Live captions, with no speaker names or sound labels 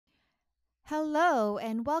Hello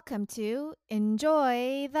and welcome to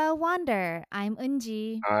Enjoy the Wander. I'm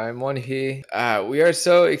Unji. I'm Wonhee. We are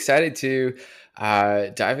so excited to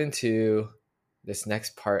dive into this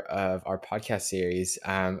next part of our podcast series.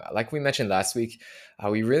 Like we mentioned last week,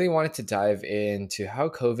 we really wanted to dive into how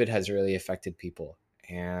COVID has really affected people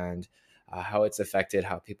and how it's affected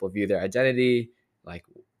how people view their identity, like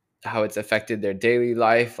how it's affected their daily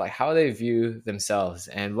life, like how they view themselves.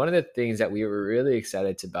 And one of the things that we were really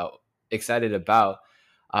excited about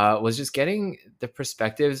was just getting the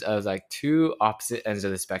perspectives of like two opposite ends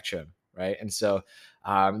of the spectrum, right? And so,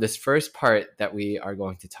 this first part that we are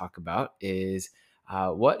going to talk about is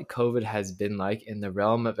what COVID has been like in the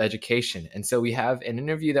realm of education. And so, we have an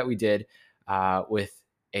interview that we did with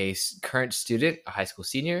a current student, a high school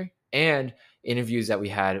senior, and interviews that we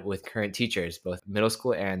had with current teachers, both middle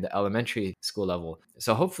school and the elementary school level.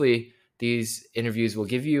 So, hopefully, these interviews will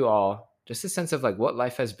give you all just a sense of like what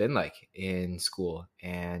life has been like in school,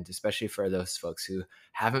 and especially for those folks who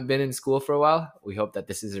haven't been in school for a while, we hope that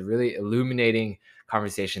this is a really illuminating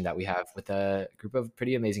conversation that we have with a group of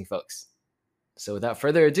pretty amazing folks. So without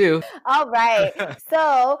further ado, All right.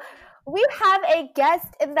 So we have a guest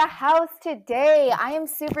in the house today. I am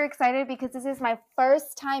super excited because this is my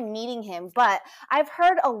first time meeting him, but I've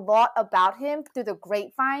heard a lot about him through the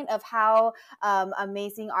grapevine of how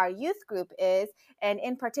amazing our youth group is, and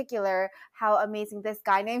in particular, how amazing this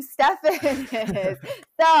guy named Stefan is.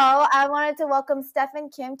 So I wanted to welcome Stefan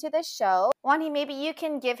Kim to the show. Wani, maybe you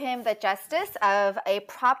can give him the justice of a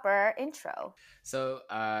proper intro. so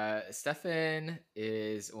Stefan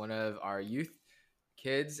is one of our youth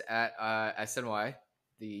kids at SNY,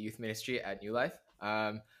 the youth ministry at New Life.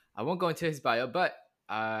 I won't go into his bio, but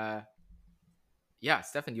yeah,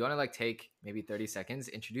 Stefan, do you want to like take maybe 30 seconds,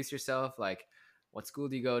 introduce yourself, like what school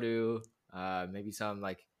do you go to, maybe some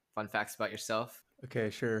like fun facts about yourself? Okay,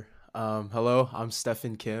 sure. Hello, I'm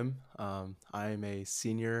Stefan Kim. I'm a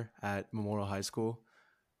senior at Memorial High School.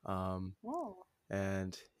 Um, Oh.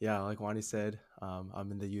 and yeah, like Wani said,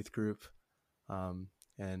 I'm in the youth group.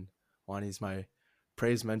 And Wani's my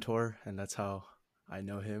praise mentor, and that's how I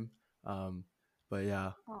know him. But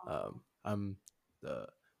yeah, I'm the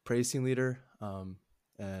praise team leader.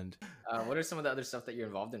 And What are some of the other stuff that you're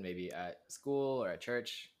involved in, maybe at school or at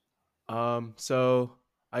church? So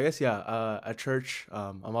I guess yeah, at church,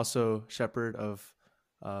 I'm also shepherd of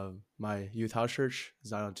my youth house church,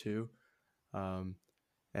 Zion 2. Um,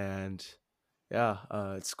 and yeah,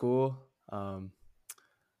 at school,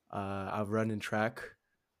 I've run in track.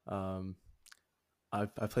 Um, I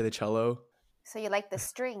play the cello. So you like the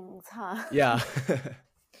strings, huh? Yeah,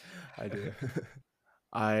 I do.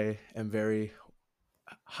 I am very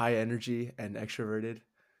high energy and extroverted. Oh,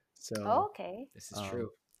 So, okay. This is true.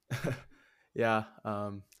 um, yeah,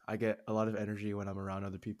 I get a lot of energy when I'm around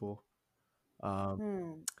other people. Um,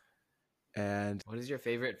 Hmm. and What is your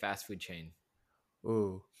favorite fast food chain?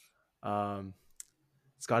 ooh, um,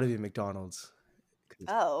 it's got to be McDonald's because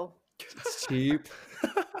Oh, it's cheap.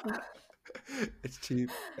 It's cheap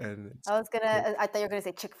and it's quick. I thought you were gonna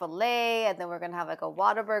say Chick-fil-A, and then we're gonna have like a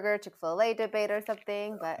Whataburger Chick-fil-A debate or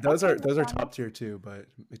something. But Those okay, are top McDonald's. tier too, but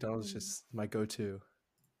McDonald's is Mm. just my go-to.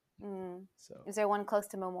 Mm. So Is there one close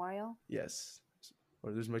to Memorial? yes,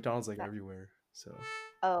 or there's McDonald's like That- everywhere. So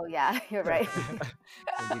Oh yeah, you're right.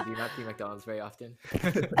 And you do not see McDonald's very often.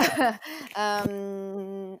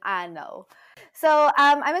 I know. So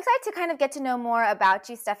I'm excited to kind of get to know more about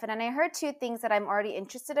you, Stefan. And I heard two things that I'm already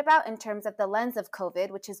interested about in terms of the lens of COVID,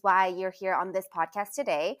 which is why you're here on this podcast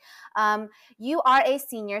today. Um, you are a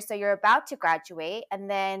senior, so you're about to graduate. And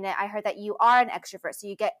then I heard that you are an extrovert, so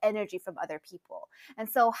you get energy from other people. And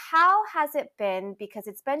so how has it been? Because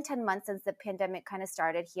it's been 10 months since the pandemic kind of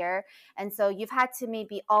started here. And so you've had to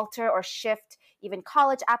maybe alter or shift even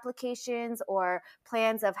college applications or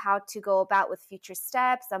plans of how to go about with future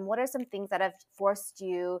steps. What are some things that have forced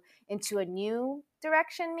you into a new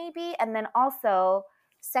direction, maybe? And then also,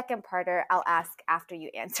 second parter, I'll ask after you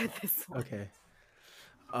answer this one. okay.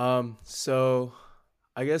 So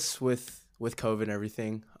I guess with COVID and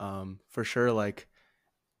everything, for sure, like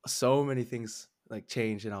so many things like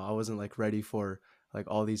changed, and I wasn't like ready for like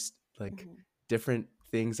all these like Mhm. different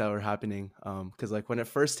things that were happening. Because like when it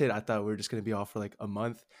first hit, I thought we were just gonna be off for like a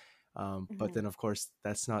month, but then Mhm. of course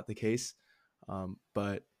that's not the case.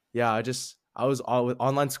 But yeah, I was all with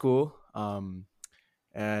online school,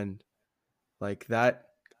 and like that.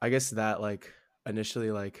 I guess that like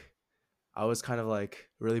initially like I was kind of like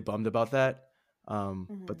really bummed about that. But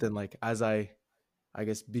Mhm. then like as I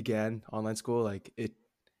guess began online school, like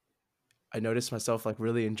I noticed myself like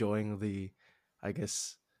really enjoying I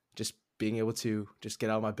guess just being able to just get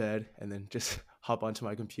out of my bed and then just hop onto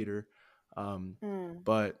my computer. Mm.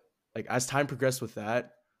 But like as time progressed with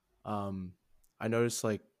that, I noticed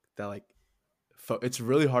like that like it's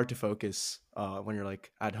really hard to focus when you're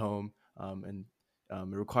like at home, and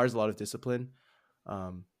it requires a lot of discipline.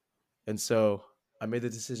 Um, and so I made the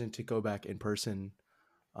decision to go back in person.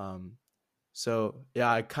 Um, so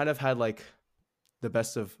yeah, I kind of had like the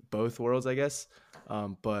best of both worlds, I guess.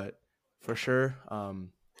 But for sure,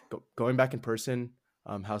 going back in person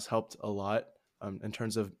has helped a lot in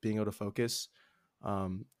terms of being able to focus,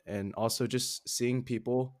 and also just seeing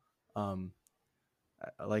people, um,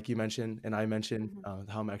 like you mentioned, and I mentioned Mhm.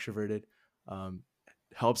 how I'm extroverted, um,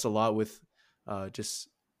 helps a lot with just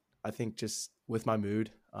I think just with my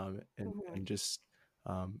mood, and Mhm. just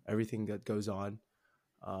everything that goes on.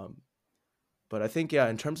 Um, but I think yeah,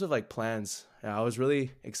 in terms of like plans, yeah, I was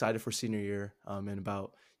really excited for senior year, and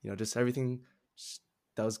about just everything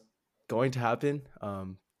that was going to happen,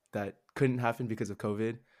 that couldn't happen because of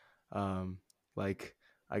COVID, um, like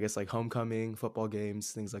I guess like homecoming, football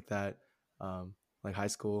games, things like that, um, like high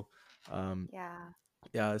school, um, Yeah.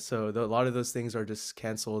 yeah. So a lot of those things are just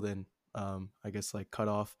canceled and I guess like cut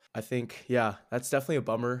off. I think yeah, that's definitely a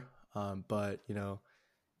bummer, but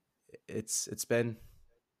it's been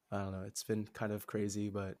I don't know. It's been kind of crazy,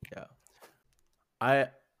 but yeah. I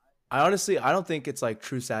I honestly I don't think it's like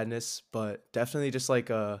true sadness, but definitely just like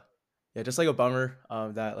a yeah, just like a bummer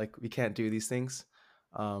that like we can't do these things.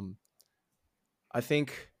 Um I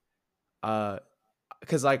think uh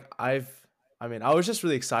cuz like I mean, I was just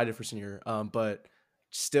really excited for senior but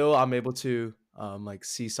still I'm able to like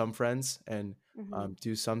see some friends and Mhm.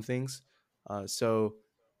 do some things. So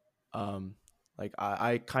um like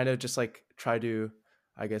I kind of just like try to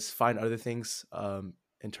I guess find other things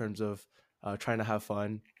in terms of trying to have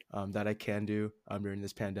fun that I can do during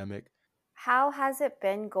this pandemic. How has it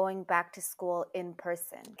been going back to school in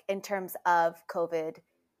person in terms of COVID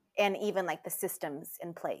and even like the systems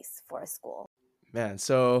in place for a school? Man,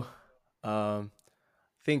 so I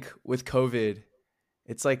think with COVID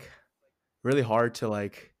it's like really hard to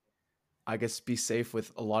like I guess be safe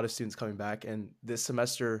with a lot of students coming back, and this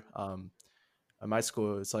semester at my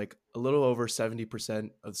school it's like a little over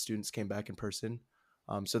 70% of the students came back in person.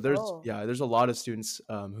 So Oh. there's a lot of students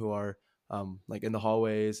who are like in the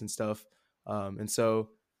hallways and stuff, and so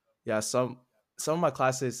yeah, some of my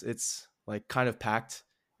classes it's like kind of packed,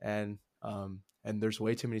 and there's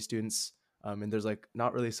way too many students, and there's like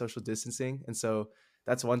not really social distancing, and so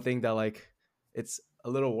that's one thing that like it's a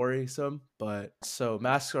little worrisome. But so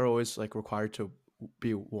masks are always like required to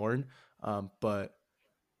be worn, but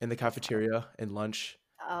in the cafeteria in lunch,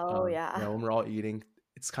 Oh, yeah. when we're all eating,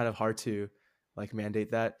 it's kind of hard to like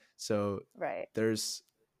mandate that. So Right. there's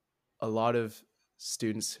a lot of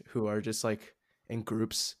students who are just like in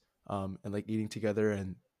groups, and like eating together,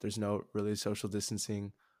 and there's no really social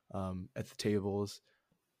distancing at the tables.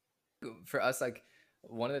 For us, like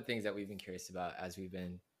one of the things that we've been curious about as we've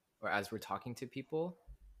been or as we're talking to people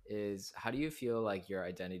is how do you feel like your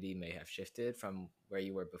identity may have shifted from where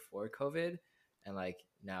you were before COVID and like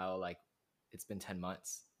now like it's been 10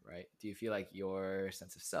 months, right? Do you feel like your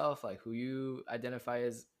sense of self, like who you identify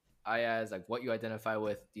as like what you identify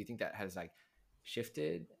with, do you think that has like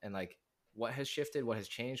shifted, and like what has shifted, what has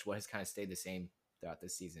changed, what has kind of stayed the same throughout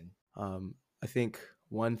this season? I think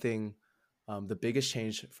one thing, the biggest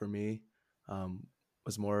change for me, um,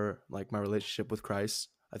 was more like my relationship with Christ.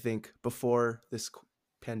 I think before this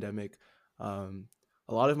pandemic, um,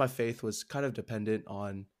 a lot of my faith was kind of dependent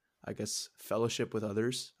on, I guess, fellowship with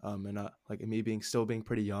others, and not, like me being still being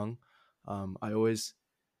pretty young. I always,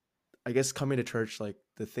 I guess, coming to church, like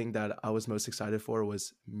the thing that I was most excited for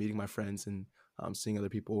was meeting my friends and seeing other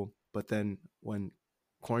people. But then when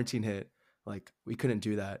quarantine hit, like we couldn't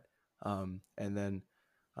do that, and then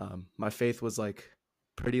my faith was like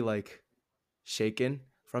pretty like shaken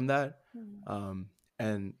from that, Mm. um,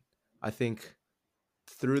 and I think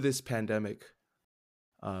through this pandemic,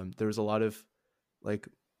 there was a lot of like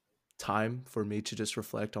time for me to just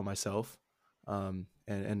reflect on myself, and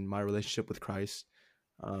my relationship with Christ.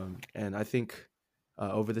 And I think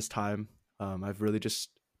over this time, I've really just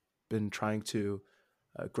been trying to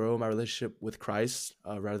grow my relationship with Christ,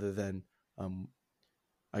 rather than, um,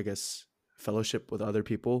 I guess, fellowship with other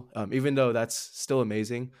people. Even though that's still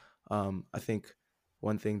amazing, I think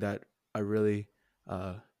one thing that I really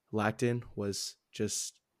uh, lacked in was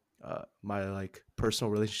just my like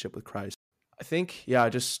personal relationship with Christ. I think yeah,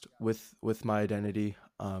 just with my identity,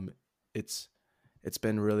 it's it's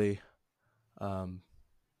been really um,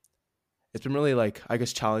 it's been really like I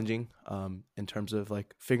guess challenging, in terms of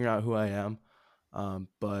like figuring out who I am.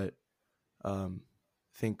 But I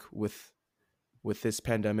think with this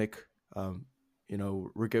pandemic, um,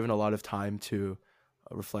 we're given a lot of time to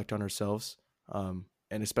reflect on ourselves, and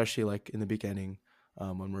especially like in the beginning,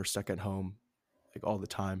 when we're stuck at home like all the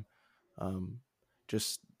time. um,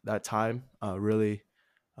 just that time really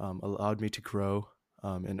allowed me to grow,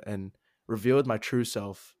 and revealed my true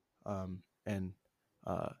self, and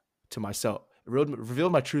uh, to myself,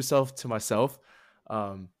 revealed my true self to myself,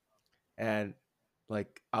 um, and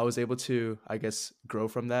like I was able to, I guess, grow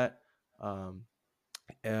from that, um,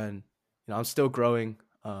 and I'm still growing,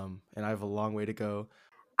 and I have a long way to go.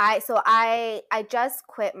 I just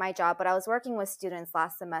quit my job, but I was working with students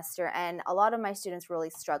last semester, and a lot of my students were really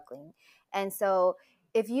struggling. And so,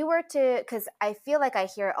 if you were to, because I feel like I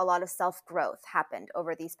hear a lot of self growth happened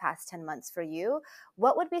over these past 10 months for you,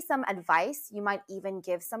 what would be some advice you might even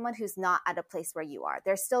give someone who's not at a place where you are?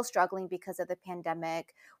 They're still struggling because of the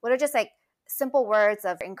pandemic. What are just like simple words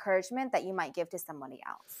of encouragement that you might give to somebody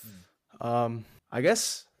else? I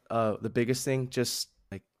guess the biggest thing, just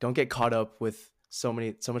like don't get caught up with so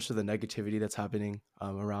much of the negativity that's happening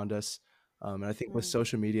around us. And I think with Mm,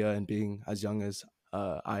 social media and being as young as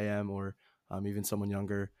I am, or even someone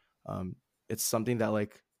younger, it's something that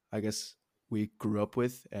like I guess we grew up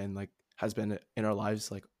with and like has been in our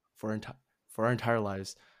lives like for our entire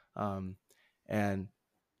lives. Um, and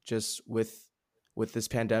just with this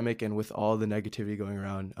pandemic and with all the negativity going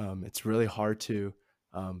around, it's really hard to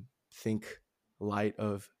think light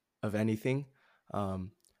of anything.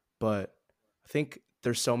 Um, but I think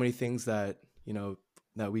there's so many things that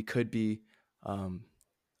that we could be um,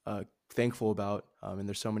 thankful about, and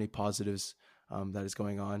there's so many positives that is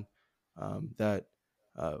going on, that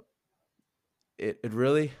uh, it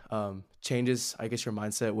really changes, I guess, your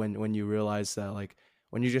mindset when you realize that, like,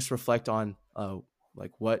 when you just reflect on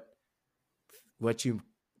like what you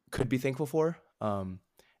could be thankful for,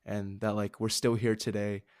 and that like we're still here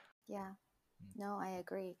today. yeah. No, I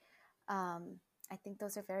agree. Um, I think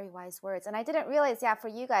those are very wise words. And I didn't realize, yeah, for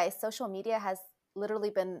you guys, social media has literally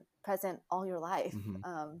been present all your life.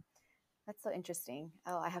 Hmm. That's so interesting.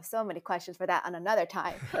 Oh, I have so many questions for that on another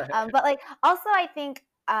time. But like, also, I think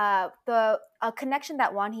the a connection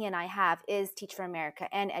that Wanhee and I have is Teach for America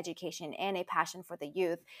and education and a passion for the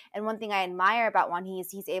youth. And one thing I admire about Wanhee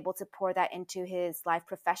is he's able to pour that into his life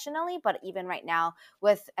professionally, but even right now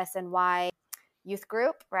with SNY youth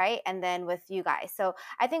group, right? And then with you guys. So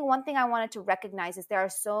I think one thing I wanted to recognize is there are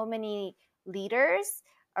so many leaders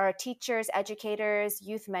or teachers, educators,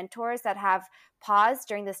 youth mentors that have paused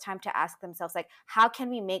during this time to ask themselves, like, how can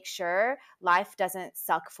we make sure life doesn't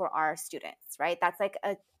suck for our students, right? That's like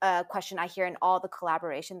a question I hear in all the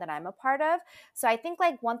collaboration that I'm a part of. So I think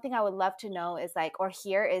like one thing I would love to know is like, or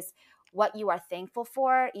hear is what you are thankful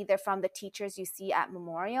for, either from the teachers you see at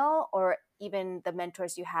Memorial or even the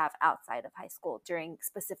mentors you have outside of high school during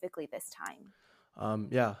specifically this time.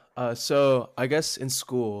 Yeah. So I guess in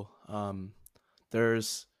school,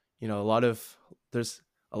 there's a lot of there's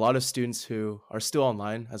a lot of students who are still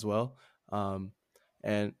online as well, um,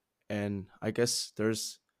 and I guess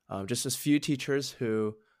there's just a few teachers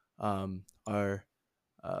who are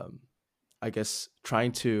um, I guess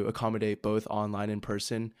trying to accommodate both online and in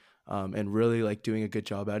person, and really like doing a good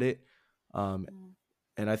job at it. Um, Mm,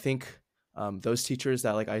 and I think those teachers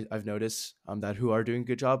that like I've noticed that who are doing a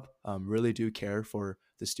good job really do care for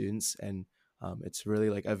the students, and it's really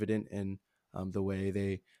like evident in the way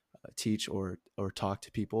they teach or talk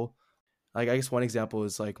to people. Like I guess one example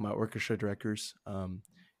is like my orchestra directors.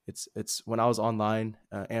 It's when I was online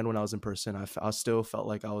and when I was in person, I still felt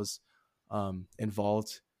like I was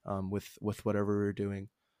involved with whatever we were doing.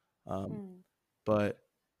 Um, mm, but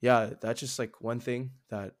yeah, that's just like one thing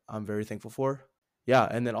that I'm very thankful for. Yeah,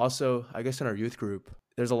 and then also I guess in our youth group,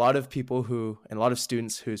 there's a lot of people who and a lot of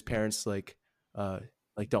students whose parents uh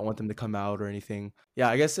like don't want them to come out or anything. Yeah,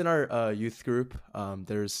 I guess in our youth group,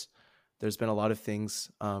 there's been a lot of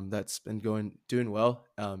things that's been doing well,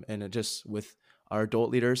 and it just with our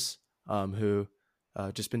adult leaders who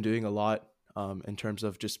just been doing a lot in terms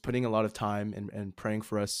of just putting a lot of time and praying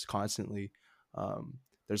for us constantly.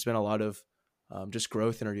 There's been a lot of just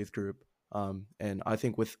growth in our youth group, and I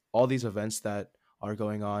think with all these events that are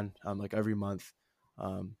going on like every month,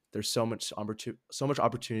 there's so much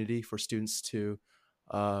opportunity for students to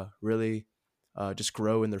really just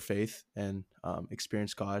grow in their faith and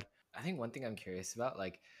experience God. I think one thing I'm curious about,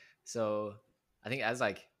 like, so I think as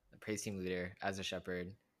like a praise team leader, as a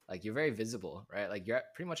shepherd, like you're very visible, right? Like you're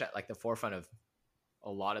pretty much at like the forefront of a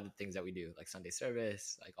lot of the things that we do, like Sunday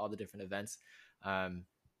service, like all the different events. Um,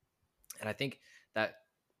 and I think that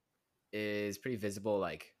is pretty visible,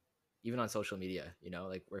 like even on social media,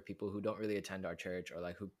 like where people who don't really attend our church or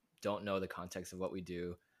like who don't know the context of what we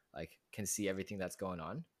do, like can see everything that's going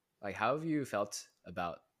on. Like, how have you felt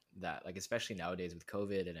about that? Like, especially nowadays with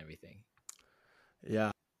COVID and everything.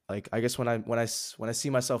 Yeah, like I guess when I see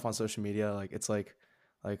myself on social media, like it's like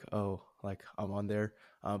oh, like I'm on there,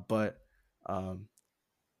 but um,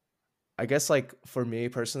 I guess like for me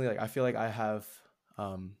personally, like I feel like I have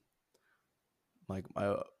um like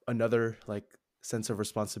another like sense of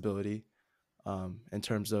responsibility in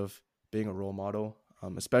terms of being a role model,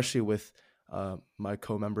 especially with my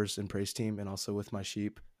co-members in praise team and also with my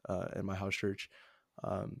sheep in my house church,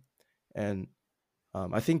 um, and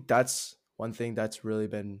I think that's one thing that's really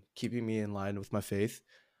been keeping me in line with my faith.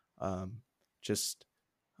 Um, just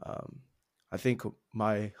um, I think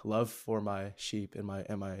my love for my sheep and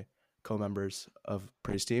my co-members of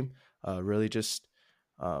praise team really just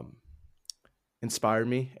um, inspired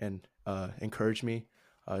me and encouraged me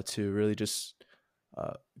to really just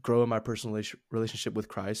uh, grow in my personal relationship with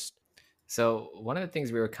Christ. So one of the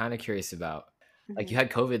things we were kind of curious about, like you Mhm.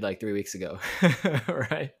 had COVID like 3 weeks ago,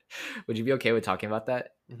 right? Would you be okay with talking about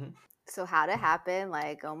that? Mm-hmm. So how did it happen?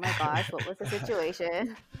 Like, oh my gosh, what was the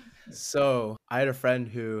situation? So I had a friend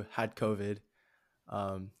who had COVID,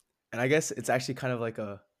 and I guess it's actually kind of like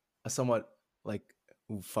a somewhat like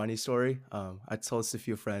funny story. I told this to a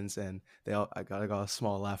few friends, and I got a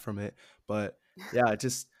small laugh from it. But yeah,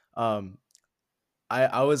 just um,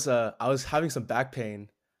 I was having some back pain,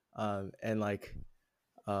 and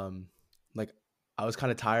um, like I was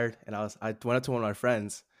kind of tired, and I went up to one of my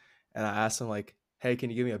friends, and I asked him like, "Hey, can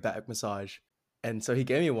you give me a back massage?" And so he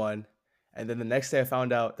gave me one, and then the next day I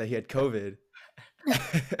found out that he had COVID,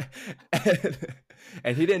 and,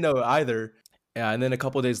 and he didn't know either. Yeah, and then a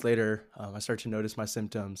couple of days later, I started to notice my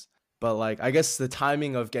symptoms. But like, I guess the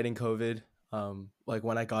timing of getting COVID, like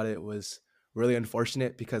when I got it was really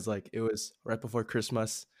unfortunate because like it was right before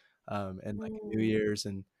Christmas, and like New Mm. Year's,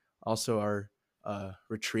 and also our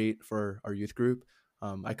retreat for our youth group.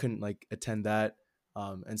 I couldn't like attend that,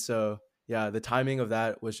 and so yeah, the timing of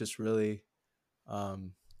that was just really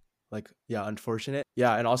um, like yeah, unfortunate.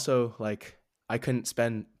 Yeah, and also like I couldn't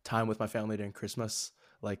spend time with my family during Christmas.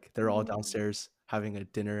 Like they're all Mm. downstairs having a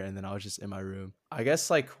dinner, and then I was just in my room. I guess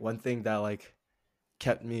like one thing that like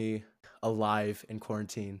kept me alive in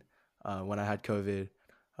quarantine when I had COVID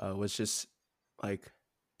was just like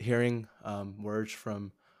hearing words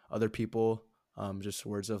from other people, just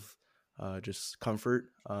words of just comfort,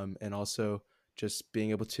 and also just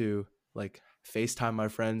being able to like FaceTime my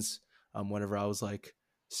friends whenever I was like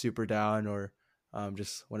super down, or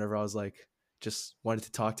just whenever I was like just wanted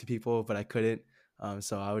to talk to people but I couldn't.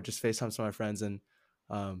 So I would just FaceTime some of my friends, and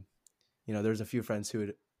um, there's a few friends who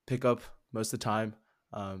would pick up most of the time,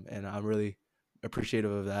 and I'm really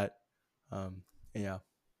appreciative of that. Um, yeah.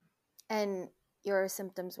 And your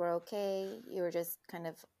symptoms were okay? You were just kind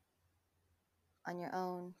of on your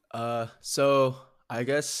own? So I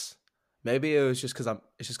guess maybe it was just because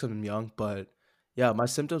I'm young, but yeah, my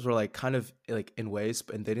symptoms were like kind of like in waves,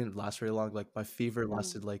 and they didn't last very long. Like my fever Mm.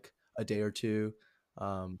 lasted like a day or two,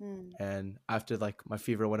 Mm. and after like my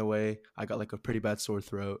fever went away, I got like a pretty bad sore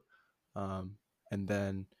throat, um, and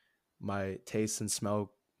then my taste and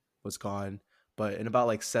smell was gone. But in about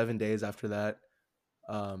like 7 days after that,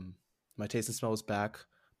 um, my taste and smell was back,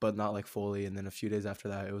 but not like fully. And then a few days after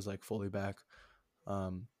that, it was like fully back.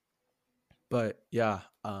 Um, but yeah,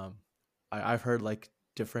 I've heard like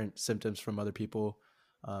different symptoms from other people,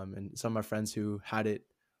 and some of my friends who had it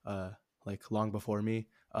like long before me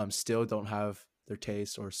still don't have their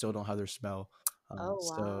taste or still don't have their smell. Oh,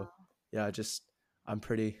 So wow. yeah, just I'm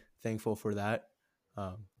pretty thankful for that.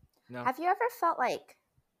 Um, No. Have you ever felt like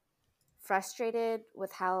frustrated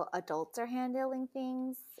with how adults are handling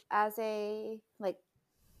things as a like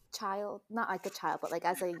child? Not like a child, but like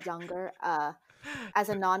as a younger, as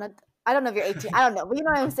a non, I don't know if you're 18. I don't know, but you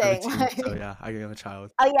know what I'm I'm saying. 17, so yeah, I am a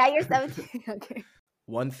child. Oh yeah, you're 17. Okay.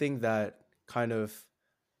 One thing that kind of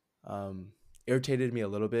um, irritated me a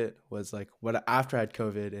little bit was like what after I had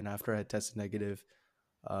COVID and after I had tested negative,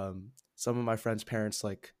 some of my friends' parents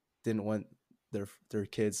like didn't want their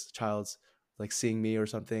kids, child's like seeing me or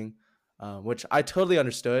something, which I totally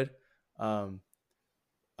understood. Um,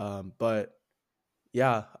 but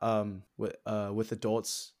yeah, with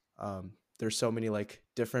adults, there's so many like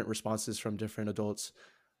different responses from different adults,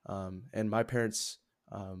 and my parents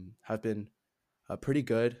have been pretty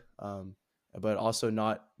good, but also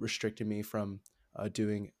not restricting me from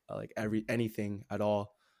doing like anything at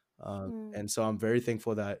all. Mm. And so I'm very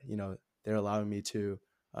thankful that they're allowing me to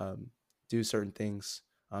um, do certain things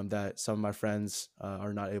that some of my friends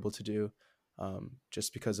are not able to do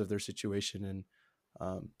just because of their situation.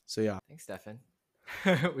 And so yeah, Thanks, Stefan.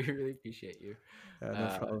 We really appreciate you. no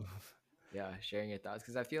Uh, problem. yeah, sharing your thoughts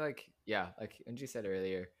because I feel like, yeah, like Unji said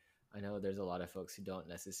earlier, I know there's a lot of folks who don't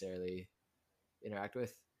necessarily interact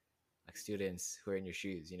with, like students who are in your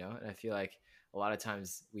shoes, and I feel like a lot of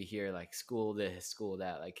times we hear like school this, school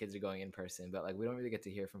that, like kids are going in person, but like we don't really get to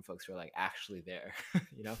hear from folks who are like actually there.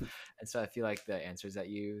 And so I feel like the answers that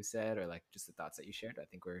you said, or like just the thoughts that you shared, I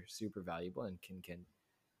think were super valuable and can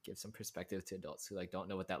give some perspective to adults who like don't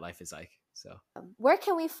know what that life is like. So Where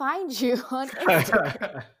can we find you on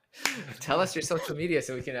Instagram? tell us your social media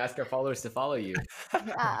so we can ask our followers to follow you.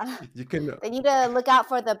 Yeah. You can They need to look out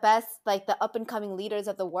for the best, like the up and coming leaders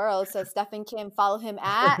of the world. So Stephen Kim, follow him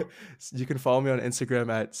at. you can follow me on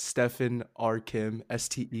Instagram at Stephen R Kim,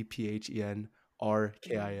 StephenRKim. All right,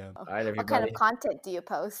 everybody. What kind of content do you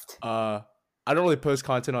post? I don't really post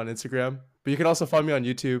content on Instagram, but you can also find me on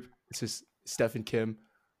YouTube. It's just Stephen Kim.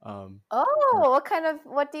 What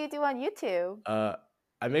do you do on YouTube?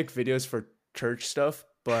 I make videos for church stuff,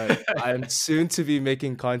 but I'm soon to be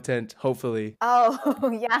making content, hopefully.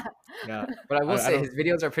 Oh, yeah. Yeah. But I will say his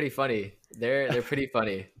videos are pretty funny. They're pretty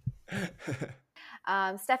funny.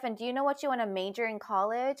 Stefan, do you know what you want to major in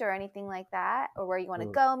college or anything like that? Or where you want to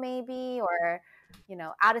go maybe? Or,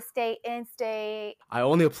 out of state, in state? I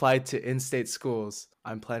only applied to in-state schools.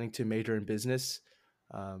 I'm planning to major in business.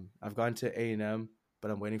 I've gone to A&M,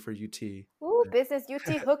 but I'm waiting for UT. Ooh, business UT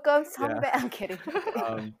hookups. Yeah. I'm kidding.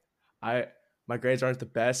 My grades aren't the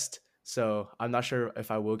best, so I'm not sure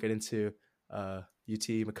if I will get into UT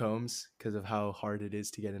McCombs because of how hard it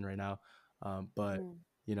is to get in right now. But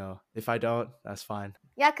if I don't, that's fine.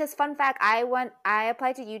 Yeah, because fun fact, I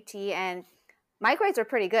applied to UT and my grades were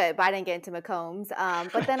pretty good, but I didn't get into McCombs.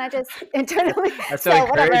 But then I just internally. That's so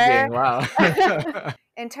encouraging. Whatever. Wow.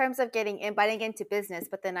 In terms of getting in, but I didn't get into business.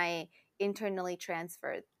 But then I internally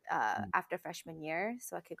transferred after freshman year,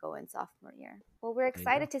 so I could go in sophomore year. Well, we're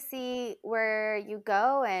excited to see where you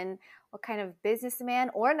go and what kind of businessman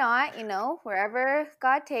or not, wherever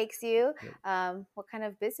God takes you, what kind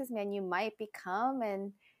of businessman you might become,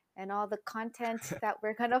 and all the content that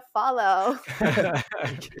we're gonna follow.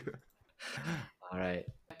 Thank you. All right.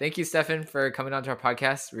 Thank you, Stefan, for coming on to our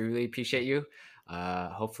podcast. We really appreciate you.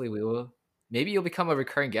 Hopefully maybe you'll become a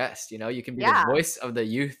recurring guest. You can be the voice of the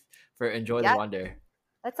youth for Enjoy the Wonder.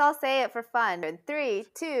 Let's all say it for fun. 3,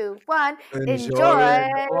 2, 1. Enjoy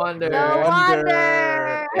the wonder. The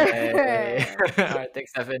wonder. Hey. All right.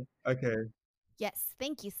 Thanks, Stefan. Okay. Yes,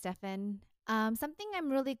 thank you, Stefan. Something I'm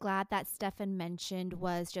really glad that Stefan mentioned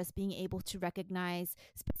was just being able to recognize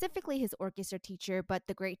specifically his orchestra teacher, but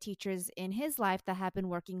the great teachers in his life that have been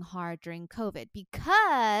working hard during COVID,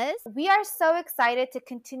 because we are so excited to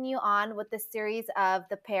continue on with the series of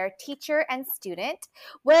the pair teacher and student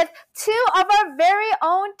with 2 of our very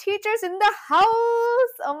own teachers in the house.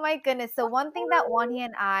 Oh my goodness. So one thing that Wani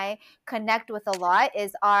and I connect with a lot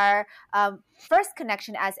is our first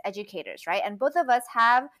connection as educators, right? And both of us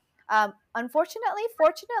have unfortunately,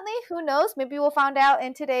 fortunately, who knows? Maybe we'll find out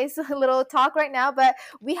in today's little talk right now, but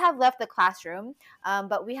we have left the classroom.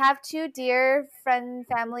 But we have 2 dear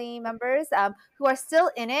family members who are still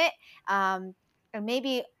in it and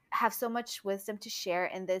maybe have so much wisdom to share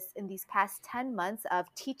in these past 10 months of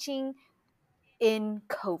teaching in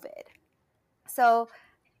COVID. So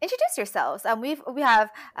introduce yourselves.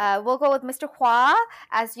 We'll go with Mr. Hua,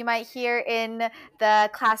 as you might hear in the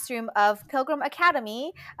classroom of Pilgrim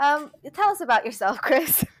Academy. Tell us about yourself,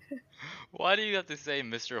 Chris. Why do you have to say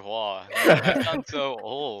Mr. Hua? You sound so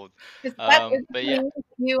old. Is that but yeah,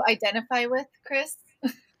 you identify with, Chris?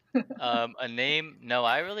 a name? No,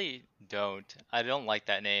 I really don't. I don't like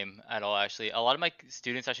that name at all. Actually, a lot of my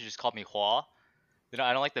students actually just call me Hua.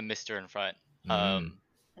 I don't like the Mr. in front.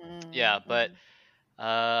 Yeah, but.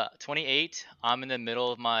 28. I'm in the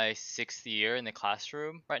middle of my 6th year in the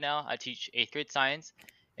classroom right now. I teach 8th grade science,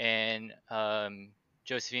 and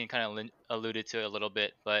Josephine kind of alluded to it a little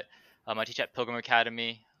bit, but I teach at Pilgrim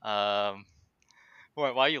Academy. Why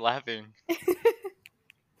are you laughing?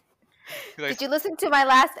 Did you listen to my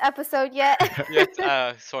last episode yet?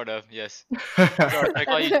 Yes, sort of. Yes. Should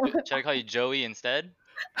I call you Joey instead?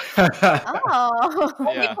 Oh,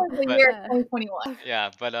 Yeah, for the but- year 2021. Yeah,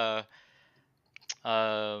 but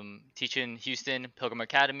teaching Houston Pilgrim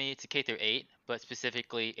Academy to K through 8, but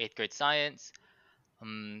specifically 8th grade science.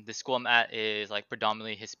 The school I'm at is like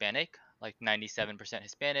predominantly Hispanic, like 97%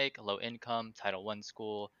 Hispanic, low income, Title I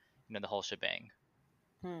school, the whole shebang.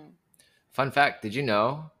 Fun fact, did you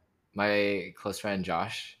know my close friend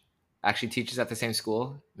Josh actually teaches at the same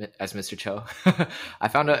school as Mr. Cho? I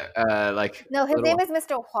found out no, his name is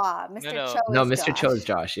Mr. Hua. Mr. No. Cho is No, Mr. Josh. Cho is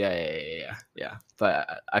Josh. Yeah.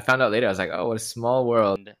 But I found out later. I was like, oh, what a small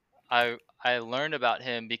world. And I learned about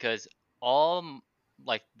him because all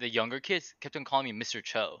like the younger kids kept on calling me Mr.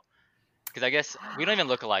 Cho. because I guess we don't even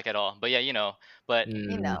look alike at all. But yeah, but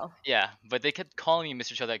You know. yeah, but they kept calling me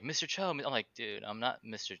Mr. Cho, like Mr. Cho. I'm like, dude, I'm not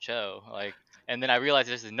Mr. Cho. Like, and then I realized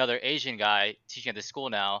there's another Asian guy teaching at the school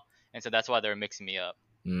now, and so that's why they're mixing me up.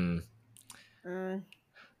 Mm,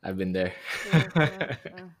 I've been there.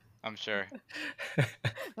 I'm sure.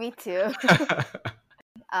 Me too.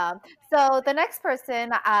 So the next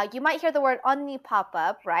person, you might hear the word Onni pop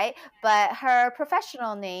up, right? But her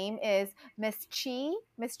professional name is Miss Chi,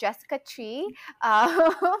 Miss Jessica Chi.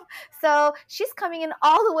 So she's coming in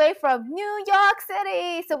all the way from New York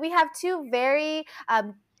City. So we have two very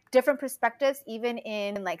different perspectives, even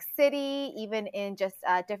in like city, even in just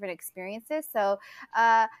different experiences. So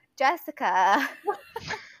Jessica,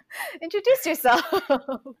 introduce yourself.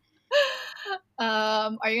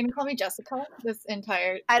 Are you gonna call me Jessica this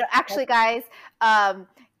entire? I don't actually, guys.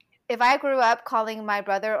 If I grew up calling my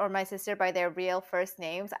brother or my sister by their real first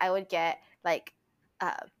names, I would get like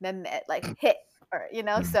Mehmet, like hit, or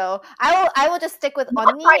So I will just stick with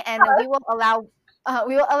Onni, and we will allow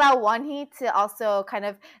Wonhee to also kind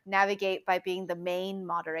of navigate by being the main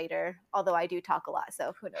moderator. Although I do talk a lot,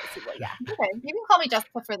 so who knows? Well, yeah. Okay, you can call me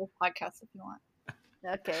Jessica for this podcast if you want.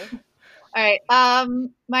 Okay. All right.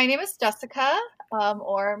 My name is Jessica,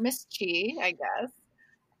 or Miss Chi, I guess.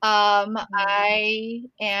 I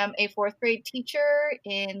am a fourth grade teacher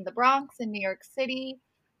in the Bronx in New York City.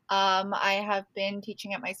 I have been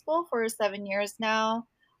teaching at my school for 7 years now.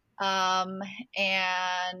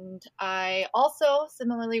 And I also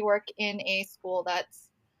similarly work in a school that's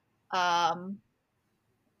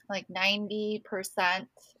like 90%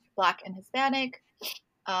 Black and Hispanic.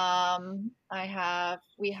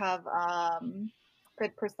 We have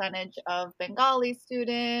good percentage of Bengali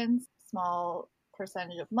students, small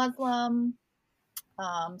percentage of Muslim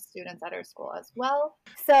students at our school as well.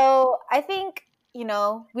 So I think, we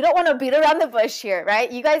don't want to beat around the bush here,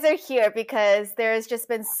 right? You guys are here because there's just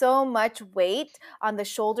been so much weight on the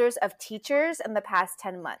shoulders of teachers in the past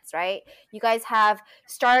 10 months, right? You guys have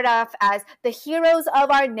started off as the heroes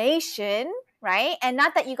of our nation, right? And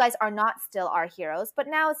not that you guys are not still our heroes, but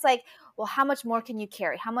now it's like, well, how much more can you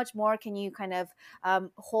carry? How much more can you kind of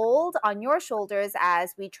hold on your shoulders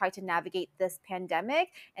as we try to navigate this pandemic?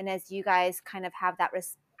 And as you guys kind of have that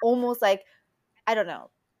almost like, I don't know,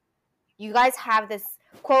 you guys have this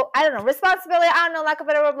quote, I don't know, responsibility, I don't know, like a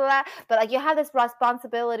better blah, blah, blah, but like you have this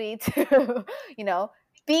responsibility to,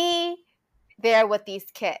 be there with these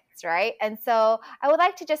kids, right? And so I would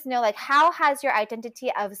like to just know, like, how has your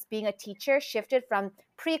identity of being a teacher shifted from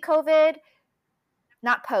pre-COVID,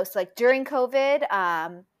 not post, like during COVID?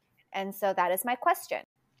 And so that is my question.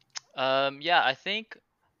 Yeah, I think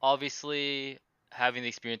obviously having the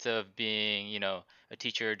experience of being, a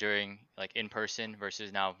teacher during like in person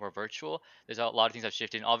versus now more virtual, there's a lot of things have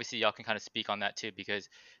shifted. And obviously, y'all can kind of speak on that too because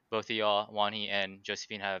both of y'all, Wani and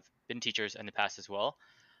Josephine, have been teachers in the past as well.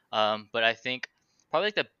 But I think probably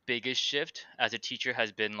like the biggest shift as a teacher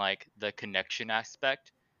has been like the connection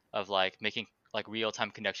aspect of like making like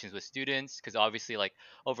real-time connections with students because obviously like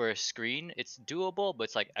over a screen it's doable but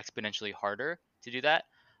it's like exponentially harder to do that.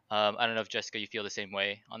 I don't know if Jessica, you feel the same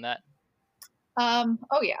way on that.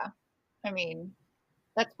 Oh yeah, I mean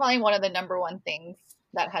that's probably one of the number one things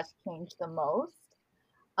that has changed the most.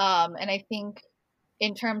 And I think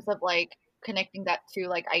in terms of like connecting that to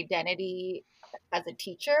like identity as a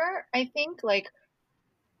teacher, I think like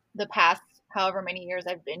the past however many years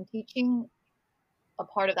I've been teaching, a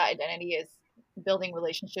part of that identity is building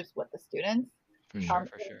relationships with the students for sure. in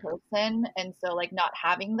person. And so like not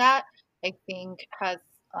having that, I think has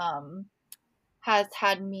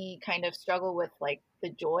had me kind of struggle with like the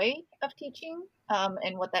joy of teaching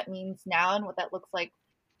and what that means now and what that looks like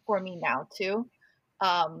for me now too,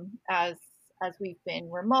 as we've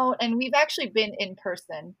been remote and we've actually been in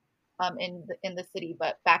person in the city,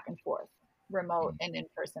 but back and forth, remote and in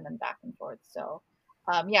person and back and forth. So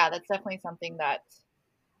yeah, that's definitely something that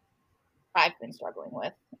I've been struggling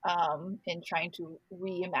with in trying to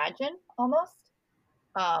reimagine almost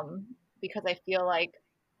because I feel like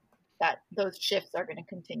that those shifts are going to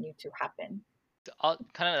continue to happen. I'll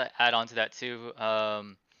kind of add on to that too,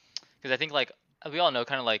 because I think like we all know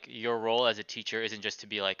kind of like your role as a teacher isn't just to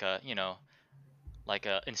be like a like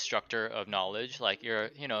a instructor of knowledge, like you're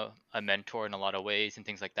a mentor in a lot of ways and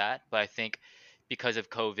things like that. But I think because of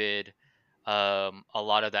COVID, a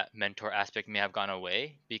lot of that mentor aspect may have gone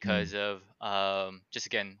away because of just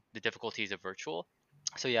again the difficulties of virtual.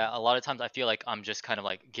 So yeah, a lot of times I feel like I'm just kind of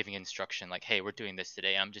like giving instruction, like, hey, we're doing this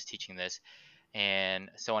today, I'm just teaching this, and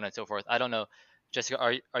so on and so forth. I don't know,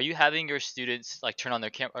 Jessica, are you having your students like turn on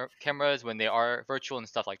their cameras when they are virtual and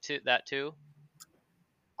stuff like that too?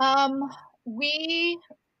 We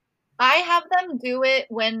I have them do it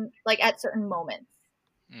when, like, at certain moments.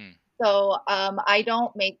 Mm. So I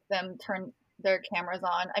don't make them turn their cameras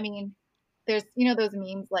on. I mean, there's, you know, those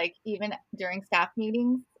memes, like, even during staff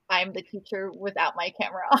meetings, I'm the teacher without my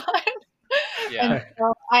camera on. Yeah. And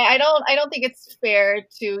so I don't think it's fair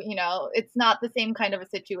to, you know, it's not the same kind of a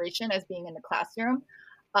situation as being in the classroom.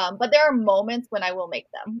 But there are moments when I will make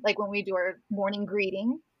them, like when we do our morning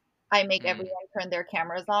greeting, I make everyone turn their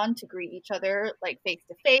cameras on to greet each other, like face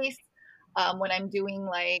to face. When I'm doing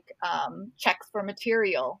like checks for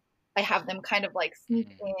material, I have them kind of like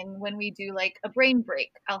sneak in. When we do like a brain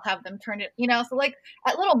break, I'll have them turn it, you know, so like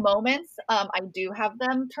at little moments, I do have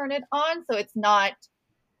them turn it on. So it's not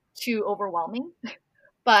too overwhelming,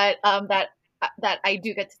 but that I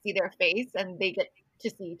do get to see their face and they get to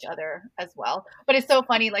see each other as well. But it's so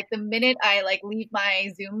funny, like the minute I like leave my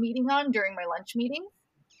Zoom meeting on during my lunch meetings,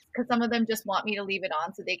 because some of them just want me to leave it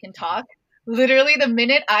on so they can talk. Literally, the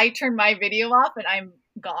minute I turn my video off and I'm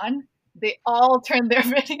gone, they all turn their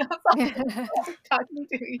videos off, talking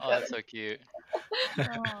to each Oh, other. that's so cute. But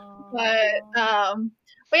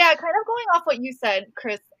yeah, kind of going off what you said,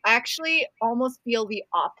 Chris, I actually almost feel the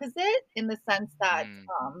opposite in the sense that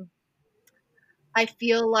I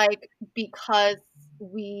feel like because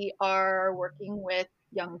we are working with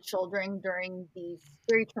young children during these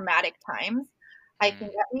very traumatic times, I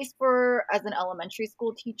think at least for as an elementary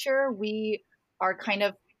school teacher, we are kind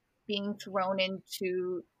of being thrown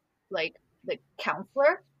into like the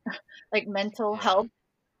counselor, like mental health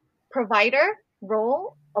provider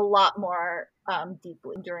role a lot more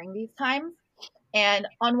deeply during these times. And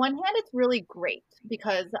on one hand, it's really great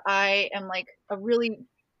because I am like a really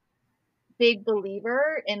big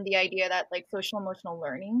believer in the idea that like social emotional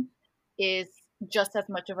learning is just as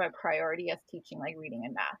much of a priority as teaching like reading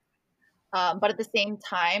and math. But at the same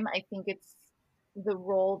time, I think it's the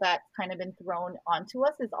role that's kind of been thrown onto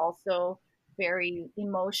us is also very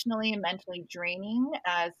emotionally and mentally draining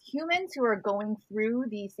as humans who are going through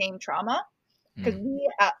the same trauma, because we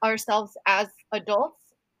ourselves as adults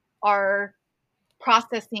are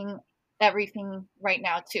processing everything right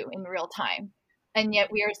now too in real time, and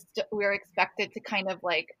yet we are expected to kind of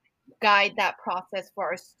like guide that process for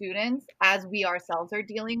our students as we ourselves are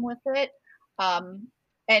dealing with it.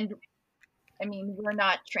 And I mean, we're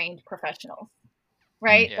not trained professionals,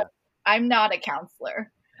 right? Yeah. I'm not a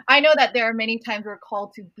counselor. I know that there are many times we're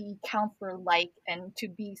called to be counselor like and to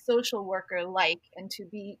be social worker like and to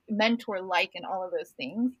be mentor like and all of those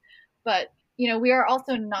things, but you know, we are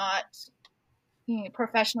also not, you know,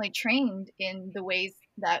 professionally trained in the ways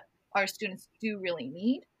that our students do really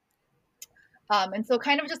need. And so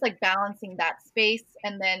kind of just like balancing that space.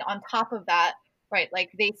 And then on top of that, right, like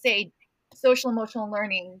they say social emotional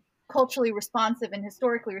learning, culturally responsive and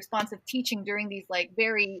historically responsive teaching during these like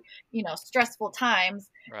very, you know, stressful times.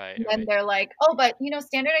 Right. And then they're like, oh, but you know,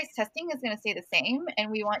 standardized testing is going to stay the same.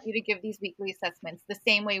 And we want you to give these weekly assessments the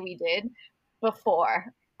same way we did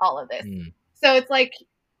before all of this. So it's like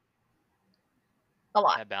a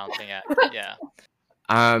lot. That balancing act. Yeah.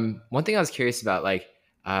 One thing I was curious about, like,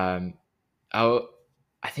 I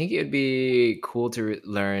think it would be cool to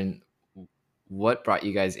learn what brought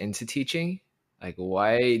you guys into teaching. Like,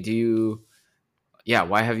 why'd you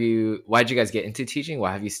guys get into teaching?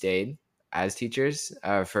 Why have you stayed as teachers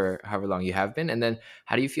for however long you have been? And then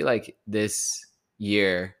how do you feel like this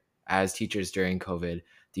year as teachers during COVID,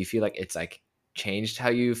 do you feel like it's like changed how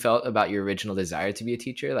you felt about your original desire to be a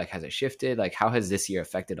teacher? Like, has it shifted? Like, how has this year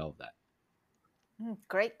affected all of that?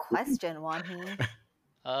 Great question, Won-hee.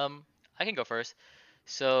 I can go first.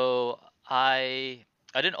 So I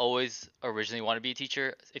didn't always originally want to be a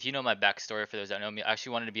teacher. If you know my backstory, for those that know me, I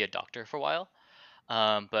actually wanted to be a doctor for a while.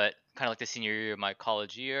 But kind of like the senior year of my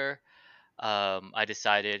college year, I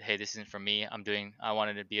decided, hey, this isn't for me. I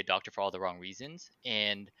wanted to be a doctor for all the wrong reasons.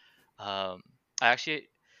 And I actually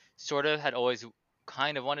sort of had always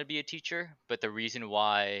kind of wanted to be a teacher, but the reason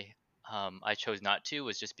why I chose not to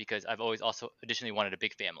was just because I've always also additionally wanted a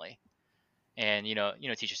big family. And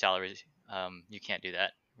teacher salaries, you can't do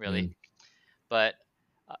that really. But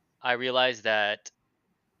I realized that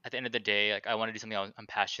at the end of the day, like I want to do something I'm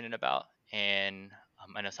passionate about. And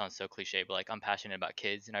I know it sounds so cliche, but like I'm passionate about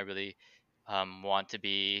kids, and I really want to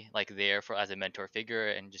be like there for as a mentor figure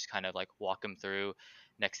and just kind of like walk them through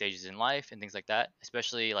next stages in life and things like that.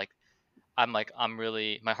 Especially like I'm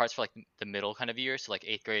really, my heart's for like the middle kind of years. So like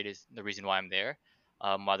 8th grade is the reason why I'm there,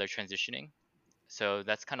 while they're transitioning. So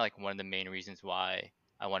that's kind of like one of the main reasons why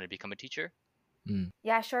I wanted to become a teacher.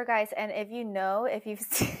 Yeah, sure, guys. And if you've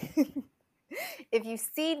seen, if you've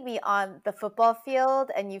seen me on the football field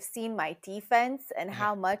and you've seen my defense and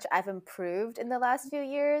how much I've improved in the last few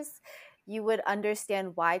years, you would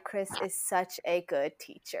understand why Chris is such a good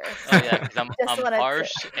teacher. Oh yeah, because I'm Just wanted to-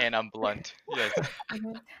 harsh and I'm blunt. Yes.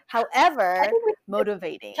 Mhm. I However, think we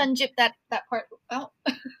motivating. Tunjip that part out.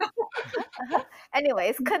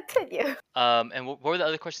 Anyways, continue. And what were the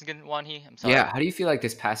other questions again, Wanhee? I'm sorry. Yeah, how do you feel like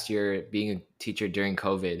this past year being a teacher during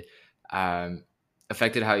COVID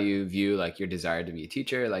affected how you view like your desire to be a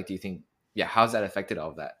teacher? Like, do you think, yeah, how's that affected all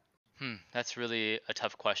of that? That's really a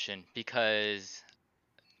tough question because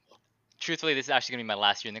truthfully, this is actually gonna be my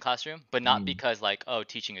last year in the classroom, but not Mm. because like, oh,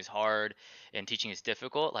 teaching is hard and teaching is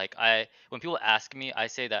difficult. Like when people ask me, I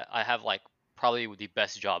say that I have like probably the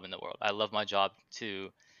best job in the world. I love my job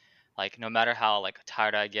to like no matter how like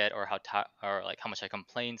tired I get or or like how much I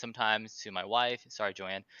complain sometimes to my wife. Sorry,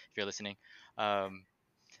 Joanne, if you're listening, um,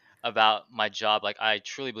 about my job. Like I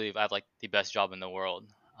truly believe I have like the best job in the world.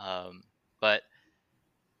 But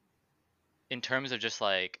in terms of just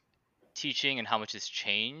like teaching and how much it's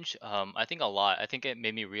changed, I think a lot. I think it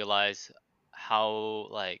made me realize how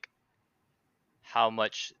like how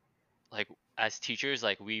much like as teachers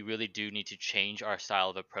like we really do need to change our style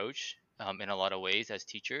of approach in a lot of ways as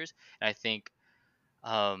teachers. And I think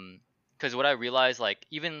because what I realized like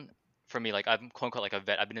even for me like I'm quote unquote like a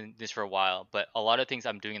vet. I've been in this for a while, but a lot of things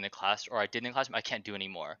I'm doing in the class or I did in the classroom I can't do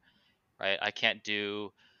anymore, right? I can't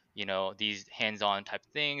do, these hands-on type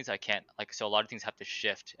things. I can't like so a lot of things have to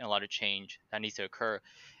shift and a lot of change that needs to occur.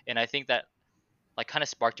 And I think that like kind of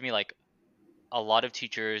sparked me like a lot of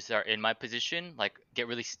teachers that are in my position like get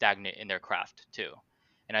really stagnant in their craft too.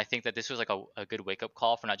 And I think that this was like a good wake up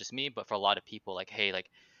call for not just me, but for a lot of people like, hey, like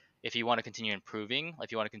if you want to continue improving, like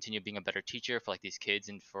if you want to continue being a better teacher for like these kids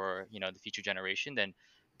and for, the future generation, then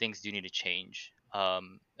things do need to change.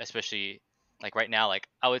 Especially like right now, like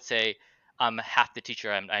I would say I'm half the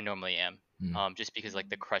teacher I normally am. Just because like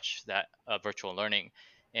the crutch that virtual learning.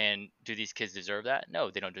 And do these kids deserve that? No,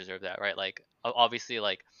 they don't deserve that, right? Like obviously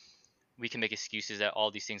like we can make excuses that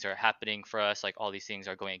all these things are happening for us, like all these things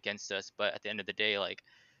are going against us, but at the end of the day, like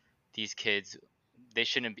these kids, they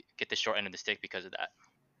shouldn't get the short end of the stick because of that.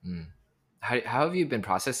 Mm. How have you been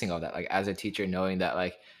processing all that, like as a teacher, knowing that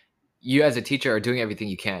like you as a teacher are doing everything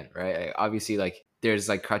you can, right? Like, obviously like there's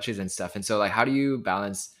like crutches and stuff, and so like how do you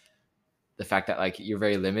balance the fact that like you're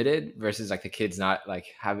very limited versus like the kids not like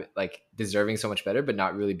have like deserving so much better but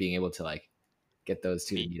not really being able to like get those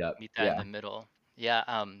two to meet up? Meet that in the middle. Yeah,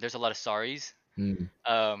 there's a lot of sorries. Mm.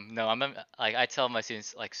 No, like I tell my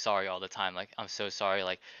students like sorry all the time. Like I'm so sorry.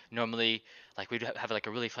 Like normally, like we'd have like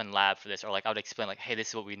a really fun lab for this, or like I would explain like, hey, this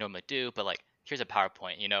is what we normally do, but like here's a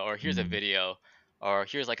PowerPoint, or here's a video, or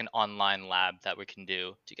here's like an online lab that we can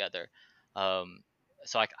do together.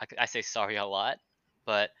 So I say sorry a lot,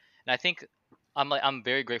 and I think I'm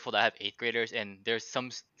very grateful that I have eighth graders, and there's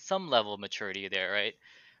some level of maturity there, right?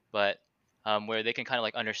 But where they can kind of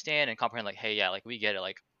like understand and comprehend like, hey, yeah, like we get it,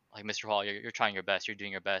 like Mr. Hall, you're trying your best, you're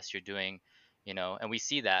doing your best, you're doing, and we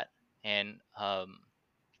see that. And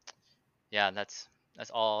yeah, that's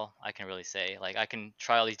all I can really say. Like I can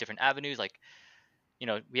try all these different avenues, like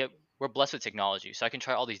we're blessed with technology, so I can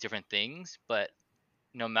try all these different things, but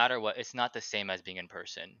no matter what, it's not the same as being in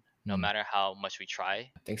person, no matter how much we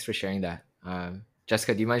try. Thanks for sharing that.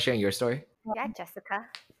 Jessica, do you mind sharing your story? Yeah, Jessica.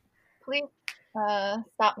 Please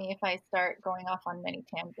stop me if I start going off on many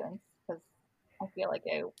tangents because I feel like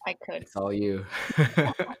I could. It's all you.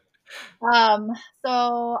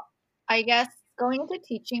 So I guess going into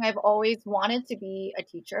teaching, I've always wanted to be a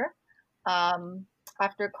teacher.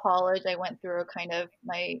 After college, I went through a kind of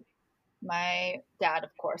my dad, of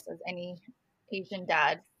course, as any Asian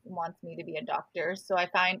dad wants me to be a doctor. So I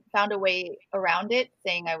found a way around it,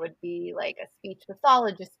 saying I would be like a speech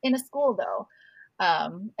pathologist in a school though.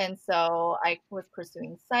 And so I was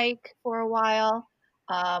pursuing psych for a while.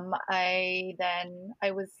 I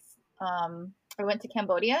went to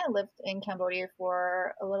Cambodia. I lived in Cambodia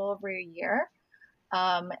for a little over a year.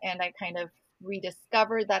 And I kind of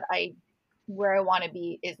rediscovered that where I want to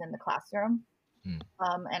be is in the classroom. And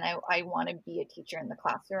I want to be a teacher in the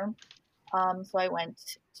classroom. So I went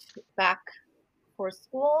back for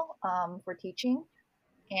school for teaching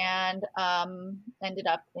and ended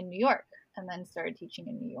up in New York and then started teaching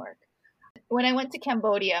in New York. When I went to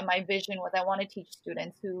Cambodia, my vision was I want to teach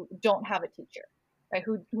students who don't have a teacher, right?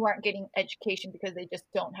 Who aren't getting education because they just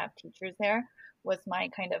don't have teachers there, was my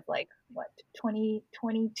kind of like,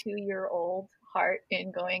 22-year-old heart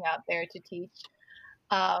in going out there to teach.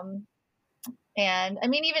 And I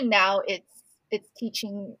mean, even now it's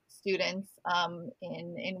teaching students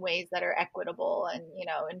in ways that are equitable and,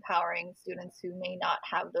 empowering students who may not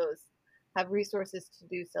have resources to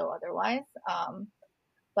do so otherwise.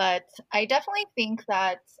 But I definitely think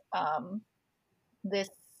that this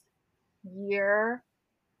year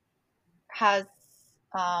has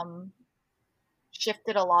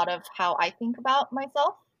shifted a lot of how I think about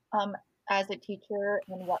myself as a teacher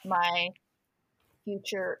and what my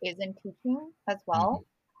future is in teaching as well.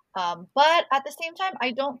 But at the same time,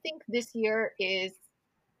 I don't think this year is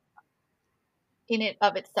in it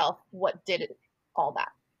of itself what did all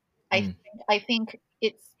that. I think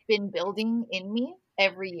it's been building in me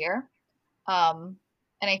every year. And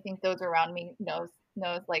I think those around me knows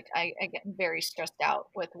like I get very stressed out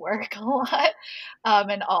with work a lot.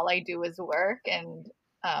 And all I do is work, and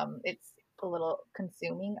it's a little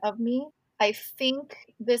consuming of me. I think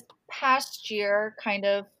this past year, kind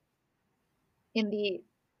of in the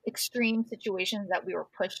extreme situations that we were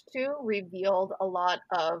pushed to, revealed a lot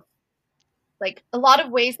of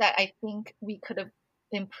ways that I think we could have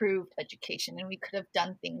improved education, and we could have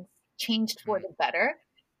done things, changed for the better.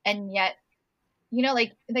 And yet,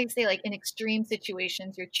 like they say, like in extreme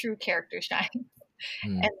situations, your true character shines.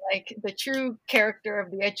 And like the true character of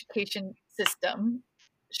the education system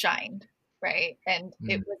shined, right? And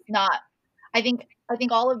it was not, I think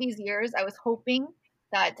all of these years I was hoping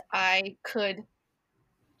that I could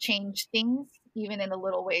change things even in the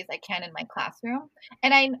little ways I can in my classroom.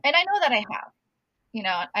 And I know that I have,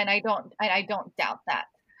 and I don't doubt that.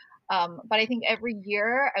 But I think every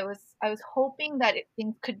year I was hoping that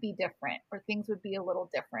things could be different, or things would be a little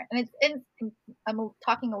different. And I'm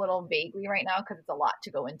talking a little vaguely right now because it's a lot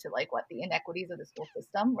to go into, like what the inequities of the school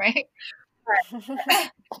system, right?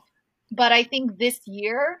 But I think this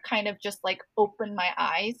year kind of just like opened my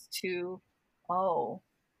eyes to, oh,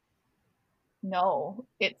 no,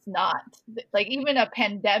 it's not. Like even a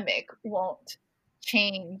pandemic won't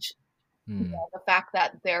change the fact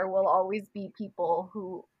that there will always be people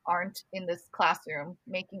who aren't in this classroom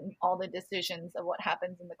making all the decisions of what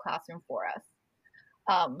happens in the classroom for us.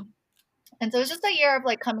 And so it's just a year of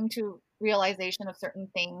like coming to realization of certain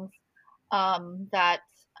things that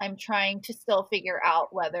I'm trying to still figure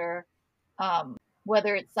out whether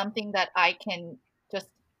it's something that I can just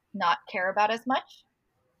not care about as much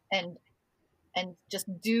and just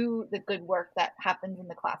do the good work that happens in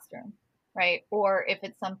the classroom, right? Or if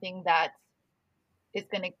it's something that is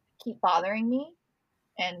going to keep bothering me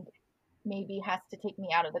and maybe has to take me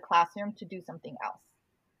out of the classroom to do something else.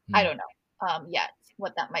 I don't know yet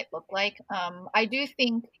what that might look like. I do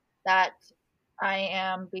think that I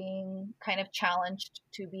am being kind of challenged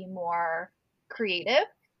to be more creative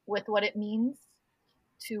with what it means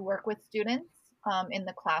to work with students in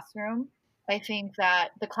the classroom. I think that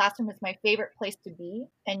the classroom is my favorite place to be,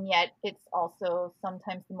 and yet it's also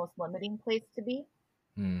sometimes the most limiting place to be.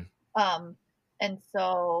 And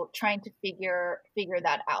so trying to figure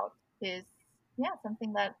that out is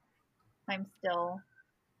something that I'm still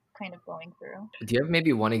kind of going through. Do you have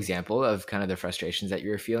maybe one example of kind of the frustrations that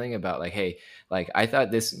you're feeling about, like, hey, like I thought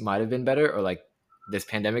this might have been better, or like this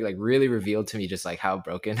pandemic like really revealed to me just like how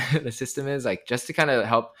broken the system is, like just to kind of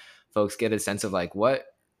help folks get a sense of like what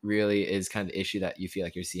really is kind of the issue that you feel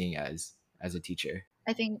like you're seeing as a teacher?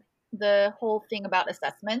 I think the whole thing about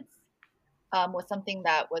assessments was something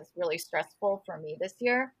that was really stressful for me this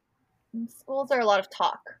year. Schools are a lot of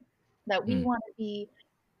talk that we want to be,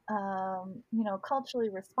 culturally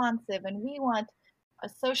responsive, and we want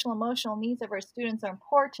social emotional needs of our students are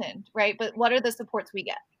important, right? But what are the supports we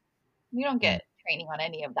get? We don't get training on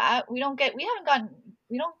any of that. We don't get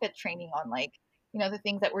training on like, the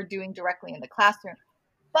things that we're doing directly in the classroom.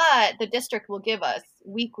 But the district will give us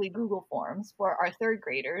weekly Google Forms for our third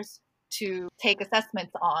graders to take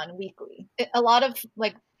assessments on weekly. A lot of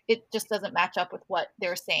like, it just doesn't match up with what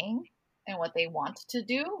they're saying and what they want to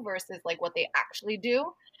do versus like what they actually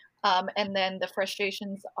do. And then the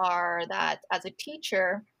frustrations are that as a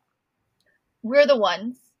teacher, I'm the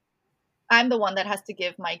one that has to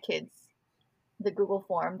give my kids the Google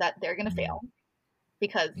form that they're going to fail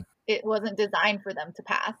because it wasn't designed for them to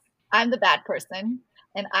pass. I'm the bad person,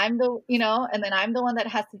 and I'm and then I'm the one that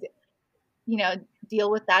has to,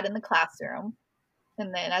 deal with that in the classroom.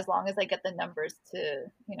 And then as long as I get the numbers to,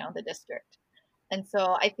 the district. And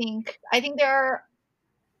so I think there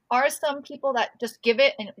are some people that just give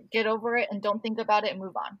it and get over it and don't think about it and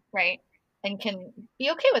move on, right? And can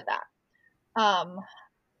be okay with that.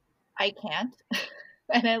 I can't,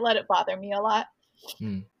 and I let it bother me a lot.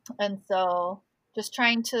 And so just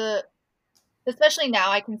trying to, especially now,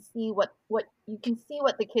 I can see what you can see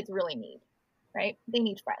what the kids really need, right? They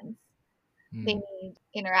need friends. They need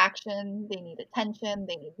interaction. They need attention.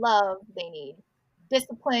 They need love. They need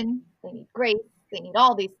discipline. They need grace. They need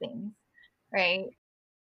all these things, right?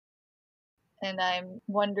 And I'm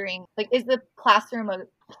wondering, like, is the classroom a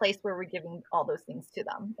place where we're giving all those things to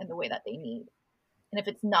them in the way that they need? And if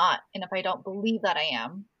it's not, and if I don't believe that I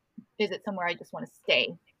am, is it somewhere I just want to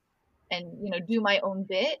stay and, do my own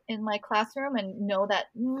bit in my classroom and know that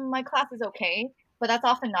my class is okay? But that's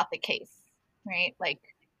often not the case, right? Like,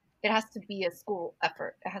 it has to be a school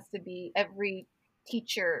effort. It has to be every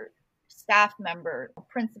teacher, staff member,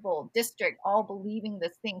 principal, district, all believing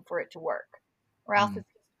this thing for it to work. Or else it's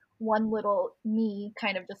one little me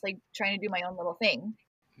kind of just like trying to do my own little thing.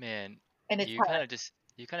 Man, And it's you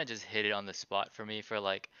kind of just hit it on the spot for me for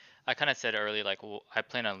like I kind of said earlier like well, I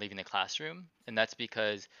plan on leaving the classroom, and that's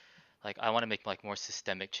because like I want to make like more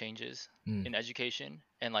systemic changes in education,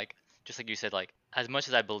 and like just like you said, like as much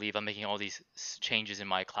as I believe I'm making all these changes in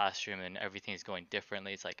my classroom and everything is going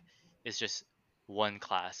differently, it's like it's just one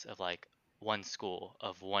class of like one school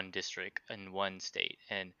of one district in one state.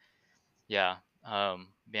 And yeah,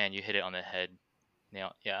 man, you hit it on the head.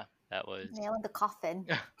 Yeah, that was Nail in the coffin.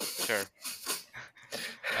 sure.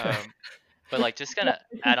 But like just kind of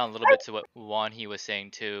add on a little bit to what Juan he was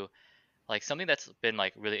saying too, like something that's been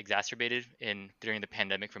like really exacerbated during the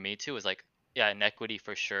pandemic for me too is like yeah, inequity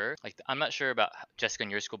for sure. Like I'm not sure about Jessica in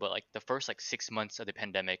your school, but like the first like 6 months of the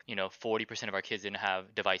pandemic, 40% of our kids didn't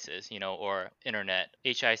have devices, or internet.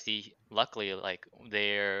 HIC, luckily, like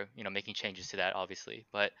they're making changes to that, obviously,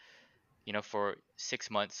 but for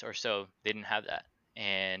 6 months or so, they didn't have that.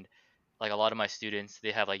 And like a lot of my students,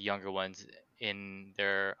 they have like younger ones in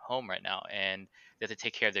their home right now, and they have to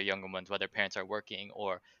take care of their younger ones while their parents are working.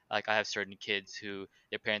 Or like I have certain kids who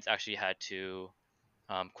their parents actually had to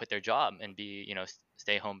quit their job and be,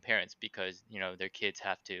 stay home parents because, their kids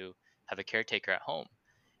have to have a caretaker at home.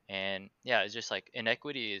 And yeah, it's just like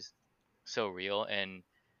inequity is so real. And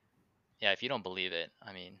yeah, if you don't believe it,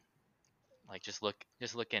 I mean, like just look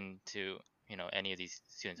into any of these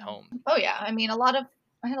students' home. Oh yeah, I mean,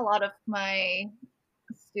 I had a lot of my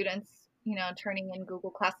students, turning in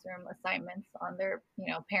Google Classroom assignments on their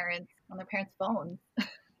parents phones.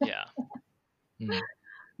 Yeah.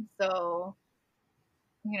 So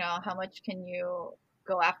how much can you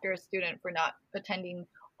go after a student for not attending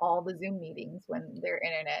all the Zoom meetings when their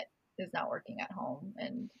internet is not working at home?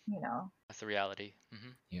 And that's the reality.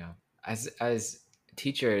 Yeah. As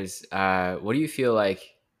teachers, what do you feel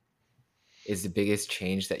like is the biggest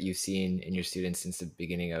change that you've seen in your students since the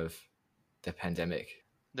beginning of the pandemic?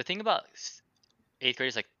 The thing about 8th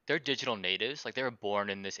graders, like they're digital natives, like they were born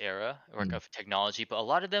in this era of technology, but a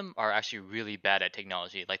lot of them are actually really bad at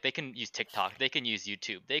technology. Like they can use TikTok, they can use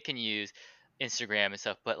YouTube, they can use Instagram and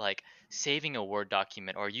stuff, but like saving a Word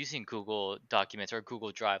document or using Google Documents or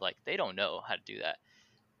Google Drive, like they don't know how to do that.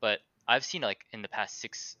 But I've seen like in the past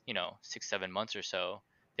 6-7 months or so,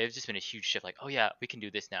 there's just been a huge shift. Like, oh yeah, we can do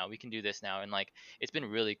this now. We can do this now. And like, it's been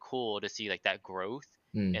really cool to see like that growth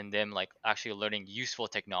and them like actually learning useful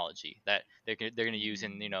technology that they're gonna use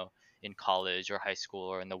in in college or high school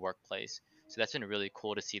or in the workplace. So that's been really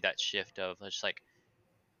cool to see that shift of just like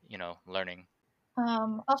learning.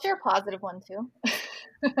 I'll share a positive one too.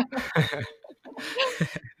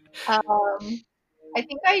 I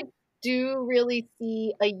think I do really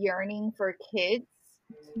see a yearning for kids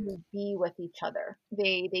to be with each other.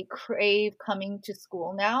 They crave coming to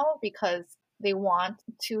school now because they want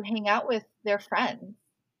to hang out with their friends.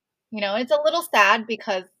 It's a little sad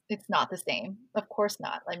because it's not the same. Of course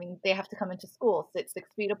not. I mean, they have to come into school, sit 6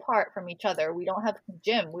 feet apart from each other. We don't have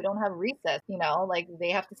gym. We don't have recess. Like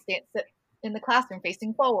they have to sit in the classroom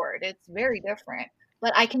facing forward. It's very different.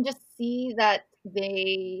 But I can just see that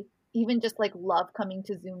they even just like love coming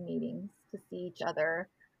to Zoom meetings to see each other.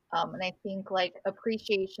 And I think like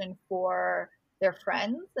appreciation for their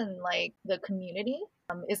friends and like the community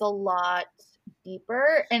is a lot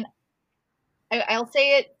deeper. And I'll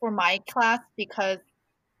say it for my class because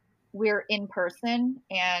we're in person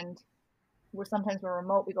and sometimes we're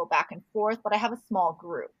remote. We go back and forth, but I have a small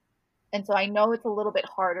group. And so I know it's a little bit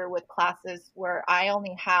harder with classes where I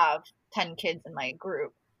only have 10 kids in my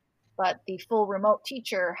group, but the full remote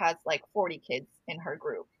teacher has like 40 kids in her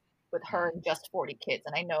group with her and just 40 kids.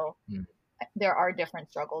 And I know there are different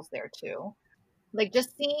struggles there too. Like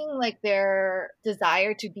just seeing like their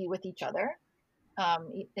desire to be with each other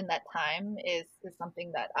in that time is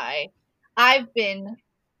something that I've been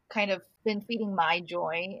kind of been feeding my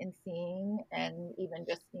joy in seeing, and even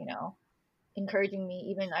just, encouraging me,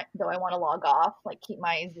 even though I want to log off, like keep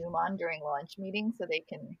my Zoom on during lunch meetings so they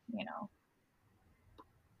can,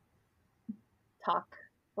 talk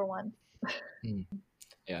for once.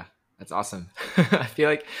 Yeah, that's awesome. I feel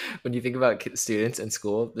like when you think about students in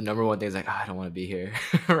school, the number one thing is like, oh, I don't want to be here,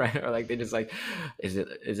 right? Or like they just like, is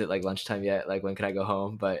it like lunchtime yet? Like when can I go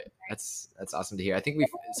home? But that's awesome to hear. I think we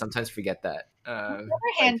sometimes forget that. On the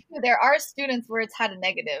other hand, too, there are students where it's had a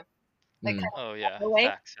negative like Mm. kind Oh of yeah, the way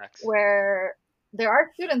facts. where there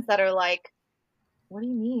are students that are like, what do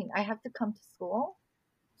you mean? I have to come to school?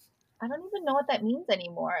 I don't even know what that means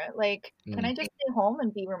anymore. Like, can I just stay home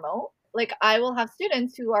and be remote? Like, I will have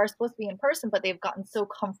students who are supposed to be in person, but they've gotten so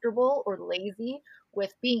comfortable or lazy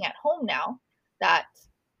with being at home now that,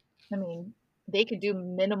 I mean, they could do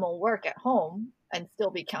minimal work at home and still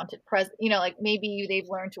be counted present. You know, like maybe they've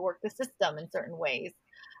learned to work the system in certain ways.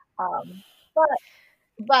 Um,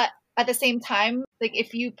 but at the same time, like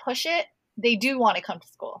if you push it, they do want to come to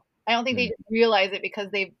school. I don't think they just realize it because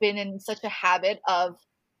they've been in such a habit of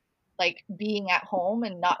like being at home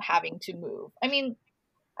and not having to move. I mean,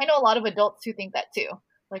 I know a lot of adults who think that too.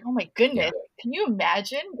 Like, oh my goodness, can you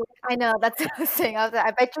imagine? I know, that's what I was saying. I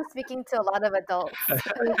bet you're speaking to a lot of adults.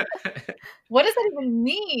 What does that even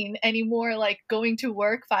mean anymore? Like going to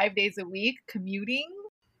work 5 days a week, commuting?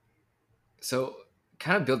 So,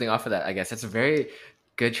 kind of building off of that, I guess that's a very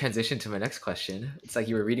good transition to my next question. It's like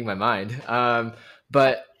you were reading my mind.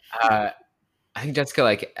 But I think, Jessica,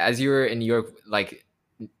 like as you were in New York, like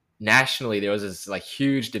nationally, there was this like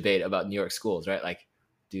huge debate about New York schools, right? Like,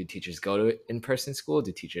 do teachers go to in-person school?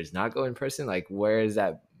 Do teachers not go in person? Like, where is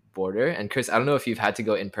that border? And Chris, I don't know if you've had to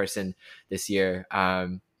go in person this year,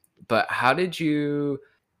 but how did you,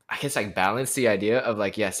 I guess, like balance the idea of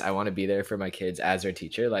like, yes, I want to be there for my kids as their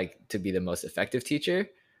teacher, like to be the most effective teacher,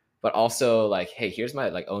 but also like, hey, here's my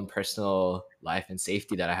like own personal life and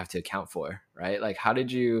safety that I have to account for, right? Like, how did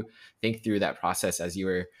you think through that process as you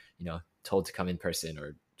were, told to come in person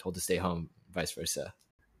or told to stay home, vice versa?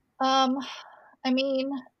 I mean,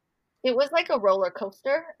 it was like a roller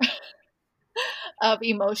coaster of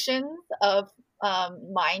emotions, of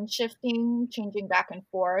mind shifting, changing back and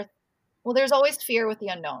forth. Well, there's always fear with the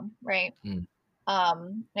unknown, right? And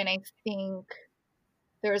I think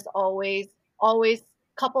there's always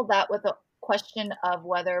couple that with a question of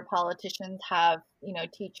whether politicians have,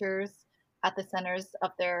 teachers at the centers of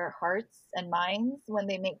their hearts and minds when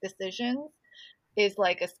they make decisions is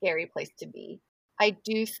like a scary place to be. I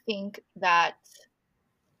do think that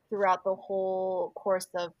throughout the whole course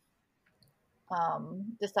of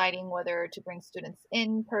deciding whether to bring students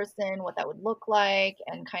in person, what that would look like,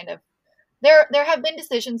 and kind of there have been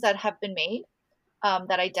decisions that have been made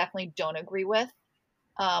that I definitely don't agree with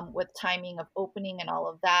timing of opening and all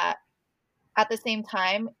of that. At the same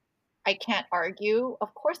time, I can't argue.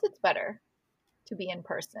 Of course, it's better to be in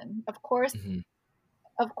person. Of course,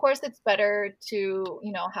 it's better to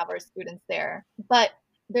have our students there. But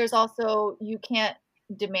there's also, you can't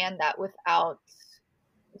demand that without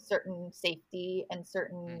certain safety and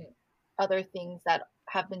certain other things that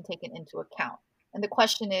have been taken into account. And the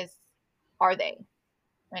question is, are they,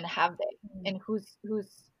 and have they, and who's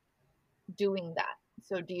doing that?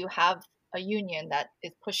 So do you have a union that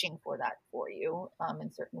is pushing for that for you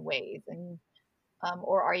in certain ways, and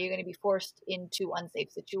or are you going to be forced into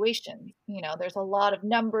unsafe situations? There's a lot of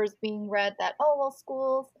numbers being read that, oh, well,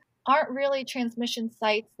 schools aren't really transmission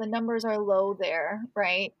sites. The numbers are low there,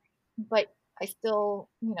 right? But I still,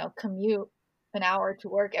 commute an hour to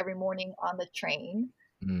work every morning on the train.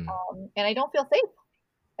 And I don't feel safe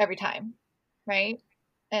every time, right?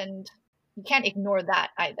 And you can't ignore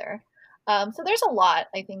that either. So there's a lot,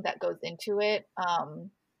 I think, that goes into it.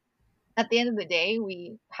 At the end of the day,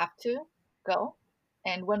 we have to go.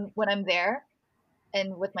 And when I'm there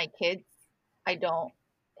and with my kids, I don't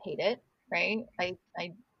hate it, right?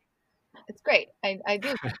 It's great. I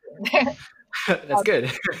do. That's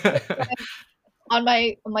good. on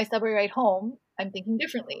my subway ride home, I'm thinking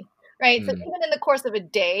differently, right? So even in the course of a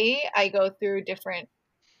day, I go through different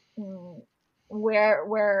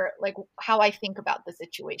where like how I think about the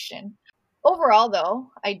situation. Overall, though,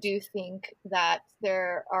 I do think that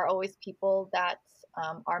there are always people that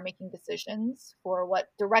are making decisions for what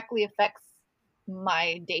directly affects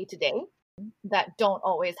my day to day that don't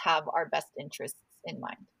always have our best interests in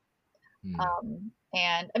mind.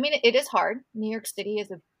 And I mean, it is hard. New York City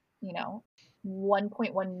is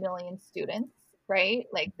 1.1 million students, right?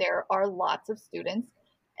 Like there are lots of students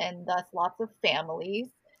and thus lots of families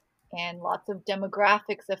and lots of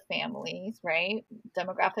demographics of families, right?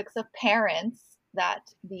 Demographics of parents that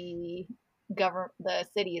the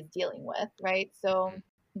city is dealing with, right? So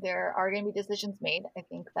there are going to be decisions made, I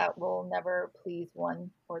think, that will never please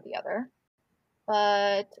one or the other.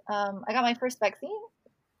 But I got my first vaccine.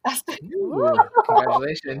 Ooh,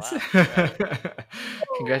 congratulations. Wow.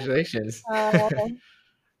 Congratulations.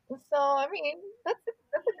 So, I mean, that's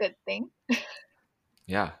a good thing.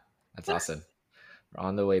 Yeah, that's awesome. We're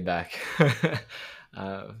on the way back.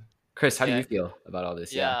 Chris, how do you feel about all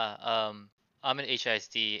this? Yeah. I'm in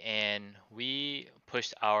HISD, and we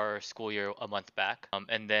pushed our school year a month back.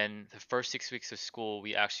 And then the first 6 weeks of school,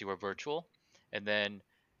 we actually were virtual. And then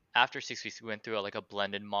after 6 weeks, we went through like a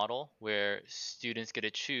blended model where students get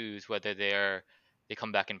to choose whether they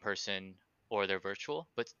come back in person or they're virtual,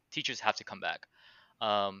 but teachers have to come back.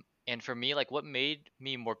 And for me, like what made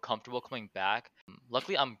me more comfortable coming back,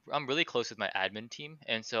 luckily I'm really close with my admin team,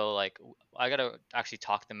 and so like I gotta actually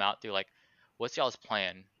talk them out through like, what's y'all's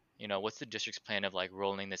plan? What's the district's plan of like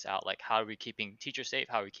rolling this out? Like, how are we keeping teachers safe?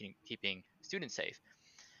 How are we keeping students safe?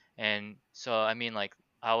 And so I mean, like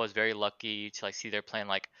I was very lucky to like see their plan.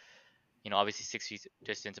 Like, obviously 6 feet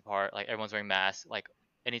distance apart. Like everyone's wearing masks. Like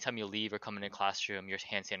anytime you leave or come in a classroom, you're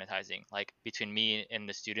hand sanitizing. Like between me and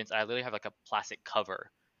the students, I literally have like a plastic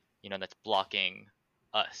cover, that's blocking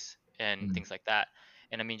us and things like that.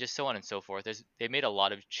 And I mean, just so on and so forth. They made a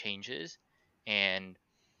lot of changes, and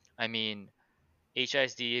I mean,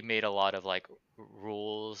 HISD made a lot of like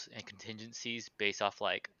rules and contingencies based off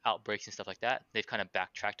like outbreaks and stuff like that. They've kind of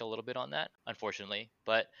backtracked a little bit on that, unfortunately.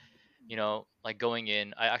 But like going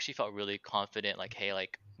in, I actually felt really confident. Like, hey,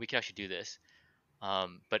 like we can actually do this.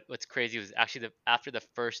 But what's crazy was actually after the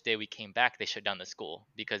first day we came back, they shut down the school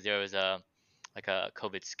because there was a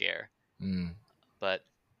COVID scare. But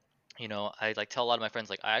I like tell a lot of my friends,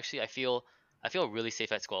 like I feel really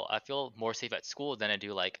safe at school. I feel more safe at school than I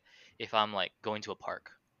do like if I'm like going to a park,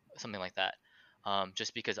 something like that.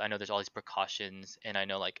 Just because I know there's all these precautions, and I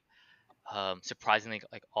know like surprisingly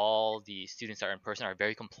like all the students that are in person are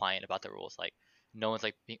very compliant about the rules. Like no one's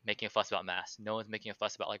like making a fuss about masks. No one's making a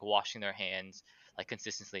fuss about like washing their hands like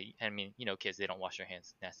consistently. I mean, kids, they don't wash their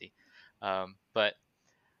hands, nasty. But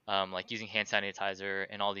like using hand sanitizer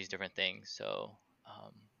and all these different things. So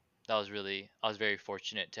um, I was very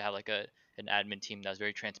fortunate to have like an admin team that was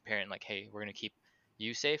very transparent. Like, hey, we're gonna keep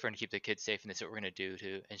you safe. We're gonna keep the kids safe, and this is what we're gonna do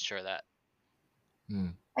to ensure that.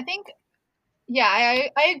 I think, yeah,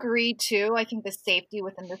 I agree too. I think the safety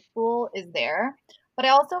within the school is there, but I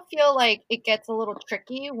also feel like it gets a little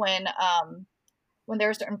tricky when there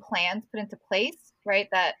are certain plans put into place, right?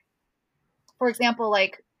 That, for example,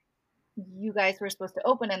 like you guys were supposed to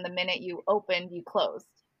open, and the minute you opened, you closed,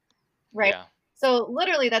 right? Yeah. So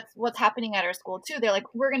literally that's what's happening at our school too. They're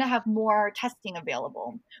like, we're going to have more testing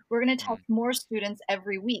available. We're going to test more students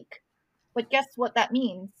every week. But guess what that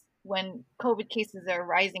means when COVID cases are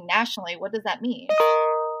rising nationally? What does that mean?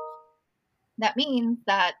 That means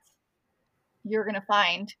that you're going to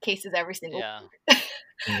find cases every single week.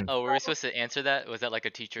 Oh, were we supposed to answer that? Was that like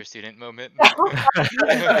a teacher-student moment? Yeah,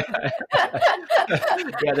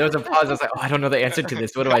 there was a pause. I was like, oh, I don't know the answer to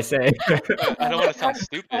this. What do I say? I don't want to sound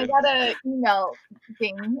stupid. I got an email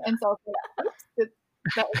thing, and so I was like, oops,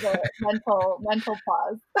 that was a mental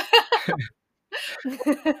pause.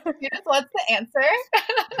 Students, what's the answer?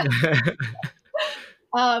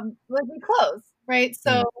 Like we close, right?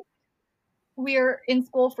 So we're in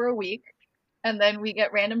school for a week, and then we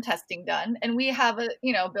get random testing done, and we have a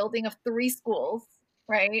building of 3 schools,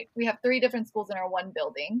 right? We have 3 different schools in our one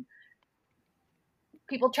building.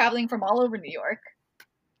 People traveling from all over New York.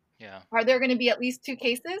 Yeah. Are there going to be at least 2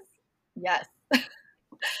 cases? Yes.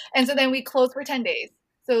 And so then we close for 10 days.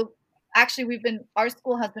 So actually our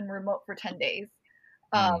school has been remote for 10 days.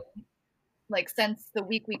 Like since the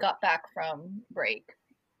week we got back from break.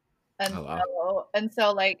 And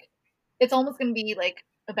so like it's almost going to be like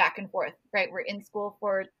a back and forth, right? We're in school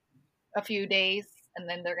for a few days, and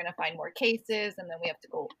then they're going to find more cases, and then we have to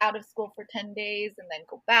go out of school for 10 days and then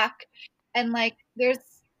go back. And like there's,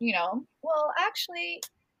 well, actually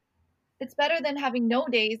it's better than having no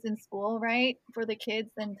days in school, right? For the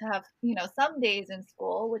kids than to have, some days in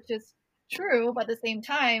school, which is true. But at the same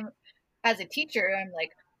time, as a teacher, I'm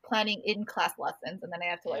like planning in-class lessons, and then I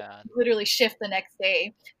have to literally shift the next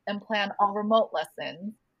day and plan all remote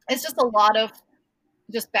lessons. It's just a lot of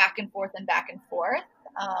just back and forth and back and forth.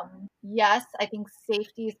 Yes, I think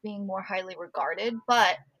safety is being more highly regarded,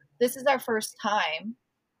 but this is our first time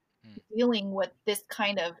dealing with this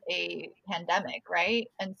kind of a pandemic, right?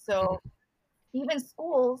 And so even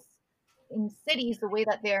schools in cities, the way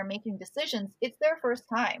that they're making decisions, it's their first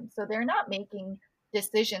time. So they're not making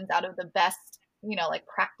decisions out of the best, like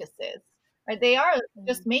practices, right? They are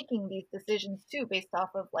just making these decisions too, based off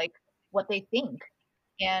of like what they think.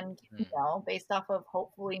 And, based off of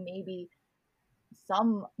hopefully maybe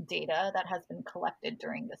some data that has been collected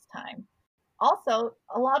during this time. Also,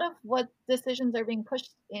 a lot of what decisions are being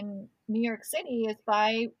pushed in New York City is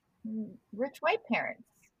by rich white parents,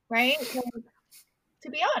 right?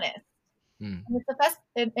 To be honest. And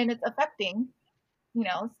it's affecting,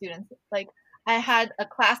 students. Like I had a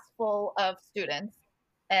class full of students,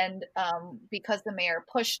 And because the mayor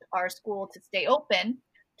pushed our school to stay open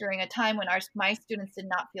during a time when my students did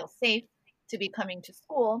not feel safe to be coming to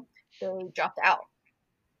school, they dropped out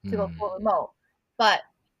to go full remote. But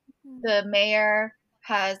the mayor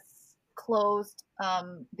has closed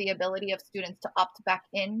the ability of students to opt back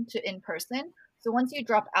into in-person. So once you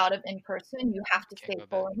drop out of in-person, you have to stay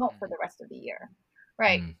full remote for the rest of the year,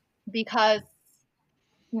 right? Because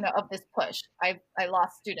of this push, I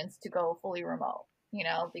lost students to go fully remote,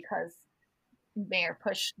 because mayor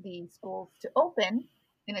pushed the schools to open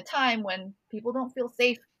in a time when people don't feel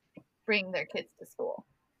safe bringing their kids to school.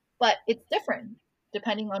 But it's different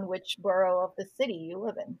depending on which borough of the city you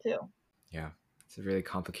live in too. Yeah, it's a really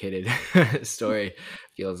complicated story.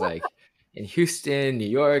 Feels like in Houston, New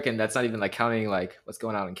York, and that's not even like counting like what's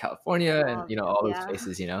going on in California and all those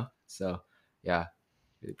places. So yeah,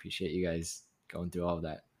 really appreciate you guys going through all of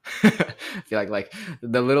that. I feel like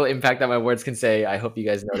the little impact that my words can say, I hope you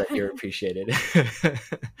guys know that you're appreciated.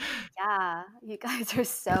 Yeah, you guys are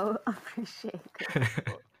so appreciated.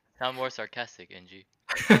 Sound more sarcastic, Angie.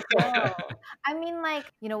 No. I mean, like,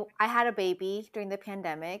 I had a baby during the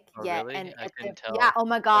pandemic. Oh, Yeah, really? and I couldn't tell. yeah, oh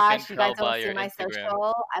my I gosh, couldn't you guys tell don't by see your my Instagram.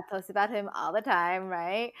 social. I post about him all the time,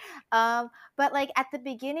 right? But like at the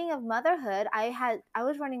beginning of motherhood, I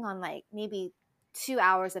was running on like maybe 2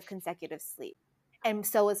 hours of consecutive sleep. And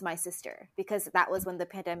so was my sister, because that was when the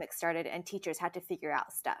pandemic started and teachers had to figure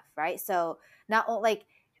out stuff, right? So not like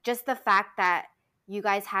just the fact that you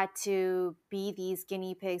guys had to be these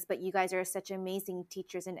guinea pigs, but you guys are such amazing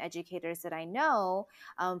teachers and educators that I know,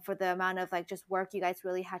 for the amount of like just work you guys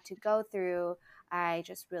really had to go through. I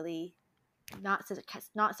just really not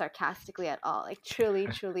sarcastically at all, like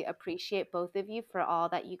truly appreciate both of you for all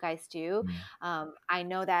that you guys do. I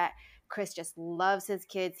know that Chris just loves his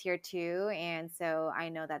kids here too, and so I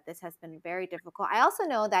know that this has been very difficult. I also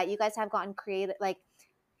know that you guys have gotten creative, like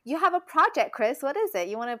you have a project, Chris. What is it?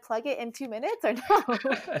 You want to plug it in 2 minutes or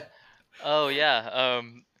no? Oh yeah.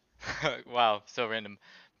 Wow, so random.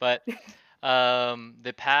 But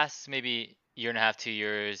the past maybe year and a half, 2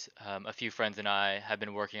 years, a few friends and I have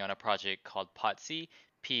been working on a project called Podsie,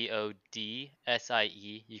 Podsie.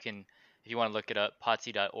 You can, if you want to look it up,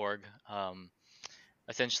 podsie.org.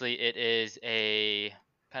 Essentially, it is a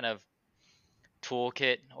kind of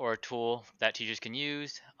toolkit or a tool that teachers can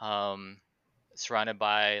use, surrounded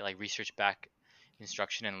by like research back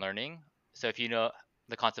instruction and learning. So if you know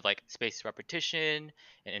the concept like spaced repetition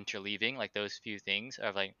and interleaving, like those few things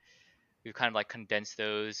are like we've kind of like condensed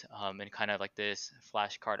those in kind of like this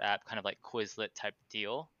flashcard app, kind of like Quizlet type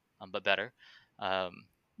deal, but better. Um,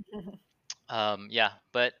 yeah,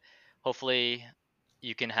 but hopefully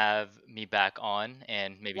you can have me back on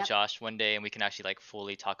and maybe Yep. Josh one day and we can actually like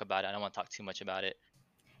fully talk about it. I don't want to talk too much about it.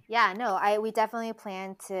 Yeah, no, we definitely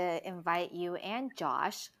plan to invite you and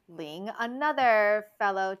Josh Ling, another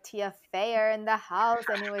fellow TFAer in the house.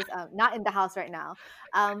 Anyways, not in the house right now,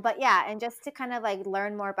 but yeah, and just to kind of like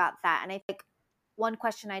learn more about that. And I think one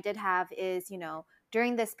question I did have is,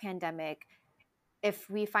 during this pandemic, if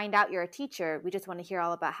we find out you're a teacher, we just want to hear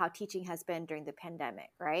all about how teaching has been during the pandemic,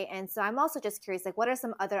 right? And so I'm also just curious, like, what are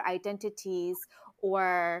some other identities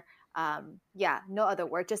or no other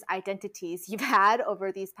word, just identities you've had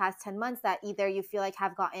over these past 10 months that either you feel like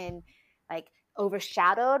have gotten like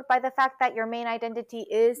overshadowed by the fact that your main identity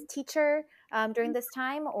is teacher during this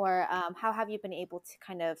time, or how have you been able to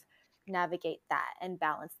kind of navigate that and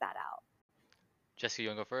balance that out? Jessica, you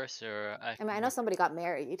want to go first, or I mean, I know somebody got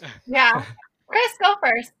married. Yeah, Chris, go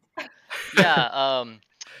first. Yeah,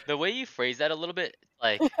 the way you phrase that a little bit,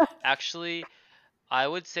 like actually, I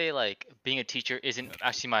would say like being a teacher isn't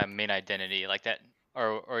actually my main identity, like that,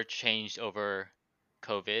 or changed over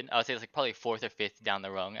COVID. I would say it's like probably fourth or fifth down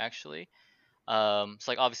the rung actually. So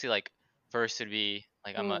like obviously like first would be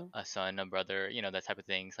like I'm a son, a brother, that type of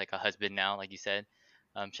things, like a husband now, like you said.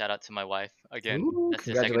 Shout out to my wife again. Ooh, That's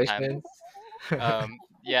the second time. congratulations.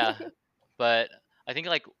 Yeah, but I think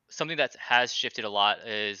like something that has shifted a lot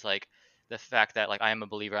is like the fact that like I am a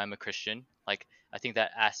believer, I'm a Christian. Like I think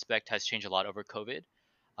that aspect has changed a lot over COVID.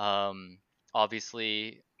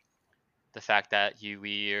 Obviously, the fact that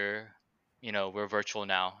we're virtual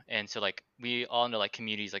now, and so like we all know like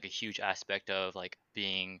community is like a huge aspect of like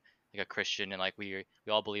being like a Christian, and like we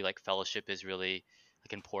all believe like fellowship is really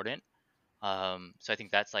like important. So I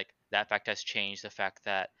think that's like that fact has changed. The fact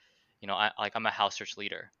that I'm a house church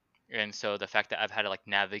leader, and so the fact that I've had to like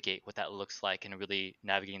navigate what that looks like and really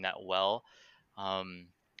navigating that well, um,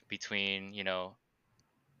 between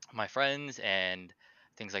my friends and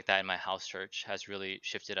things like that in my house church has really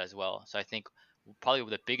shifted as well. So I think probably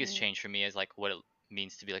the biggest change for me is like what it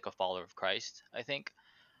means to be like a follower of Christ. I think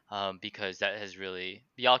because that has really,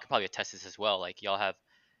 y'all can probably attest this as well. Like y'all have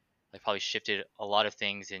like probably shifted a lot of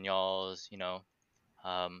things in y'all's,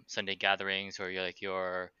 Sunday gatherings or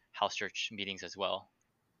your house church meetings as well.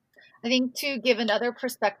 I think to give another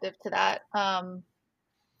perspective to that,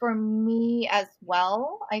 for me as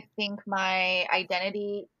well, I think my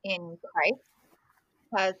identity in Christ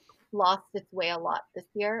has lost its way a lot this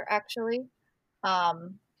year, actually.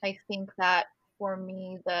 I think that for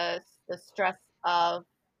me, the stress of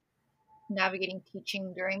navigating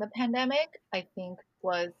teaching during the pandemic, I think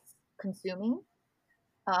was consuming.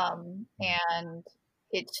 And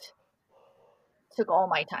it took all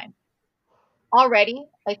my time. Already,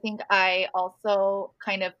 I think I also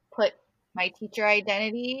kind of put my teacher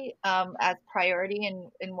identity as priority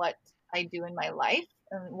in what I do in my life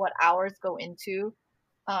and what hours go into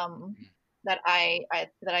that I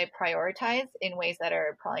prioritize in ways that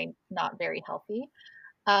are probably not very healthy.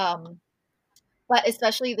 But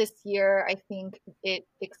especially this year, I think it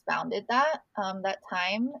expounded that that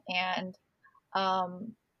time and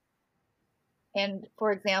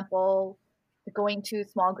for example, going to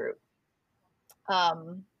small group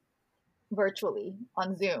virtually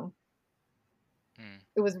on Zoom,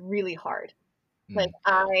 it was really hard. Like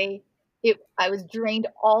I was drained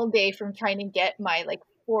all day from trying to get my like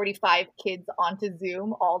 45 kids onto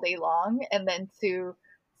Zoom all day long, and then to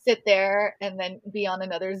sit there and then be on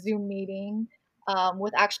another Zoom meeting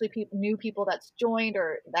with actually new people that's joined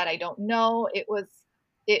or that I don't know. It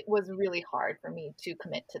was really hard for me to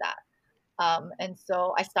commit to that, and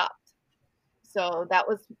so I stopped. So that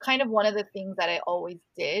was kind of one of the things that I always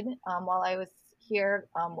did while I was here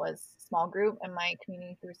was small group and my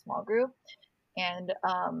community through small group. And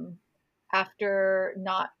after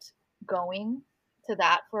not going to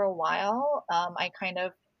that for a while, I kind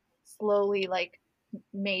of slowly like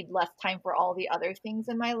made less time for all the other things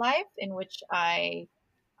in my life in which I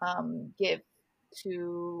give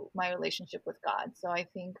to my relationship with God. So I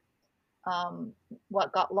think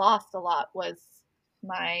what got lost a lot was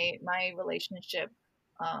my relationship,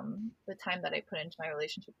 the time that I put into my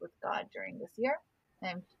relationship with God during this year.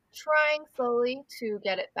 I'm trying slowly to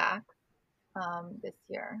get it back this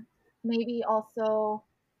year. Maybe also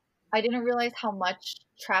I didn't realize how much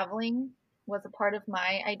traveling was a part of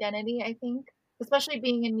my identity, I think. Especially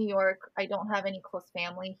being in New York, I don't have any close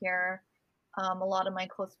family here. A lot of my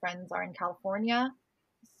close friends are in California.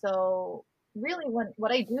 So really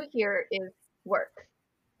what I do here is work.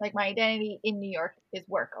 Like my identity in New York is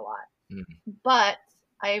work a lot. Mm-hmm. But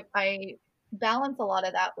I balance a lot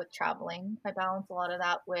of that with traveling. I balance a lot of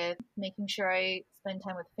that with making sure I spend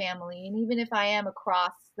time with family. And even if I am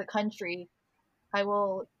across the country, I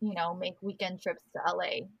will, make weekend trips to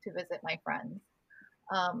LA to visit my friends.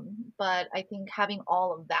 But I think having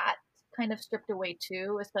all of that kind of stripped away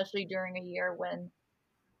too, especially during a year when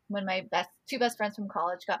my two best friends from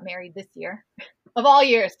college got married this year, of all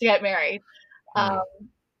years to get married.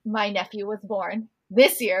 My nephew was born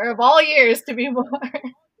this year, of all years to be born.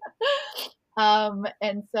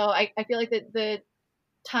 And so I feel like the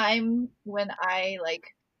time when I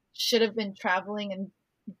should have been traveling and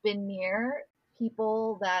been near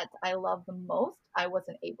people that I love the most, I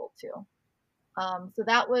wasn't able to. So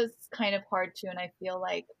that was kind of hard too. And I feel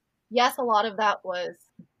like, yes, a lot of that was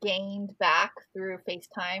gained back through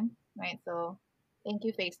FaceTime, right? So thank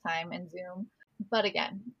you, FaceTime and Zoom. But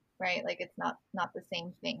again, right, it's not the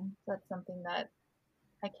same thing. So that's something that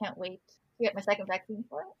I can't wait to get my second vaccine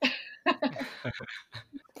for.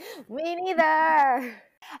 Me neither.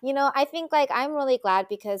 I think I'm really glad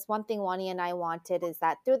because one thing Wani and I wanted is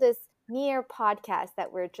that through this Near podcast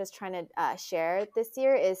that we're just trying to share this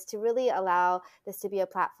year is to really allow this to be a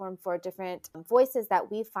platform for different voices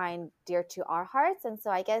that we find dear to our hearts. And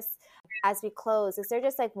so I guess as we close, is there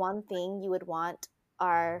just one thing you would want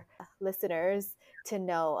our listeners to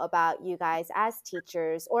know about you guys as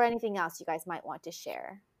teachers or anything else you guys might want to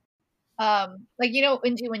share?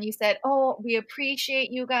 Unji, when you said, "Oh, we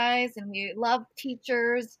appreciate you guys and we love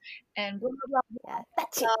teachers and blah blah blah."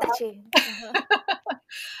 Yeah, that's you.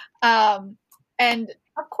 And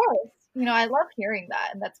of course, I love hearing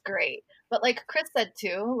that, and that's great. But like Chris said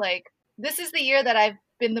too, this is the year that I've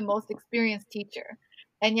been the most experienced teacher,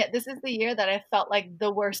 and yet this is the year that I felt like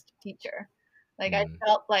the worst teacher. I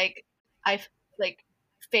felt like I've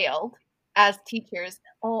failed as teachers,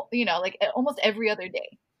 almost every other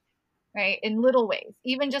day. Right? In little ways,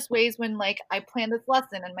 even just ways when I plan this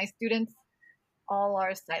lesson and my students all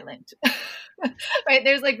are silent, right?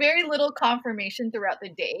 There's very little confirmation throughout the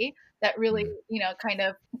day that really, kind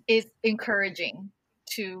of is encouraging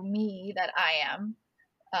to me that I am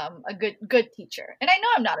a good teacher. And I know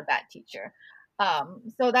I'm not a bad teacher.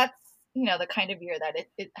 So that's the kind of year that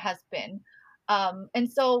it has been.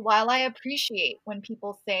 And so while I appreciate when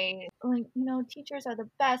people say, like, teachers are the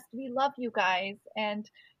best, we love you guys, and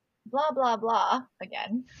blah, blah, blah,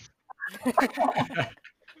 again, I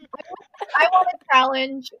want to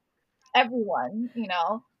challenge everyone,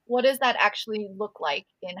 what does that actually look like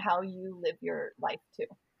in how you live your life too?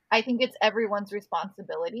 I think it's everyone's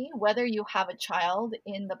responsibility, whether you have a child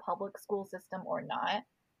in the public school system or not.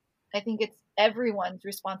 I think it's everyone's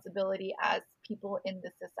responsibility as people in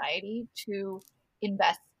this society to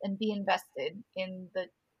invest and be invested in the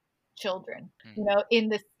children, in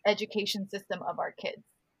this education system of our kids.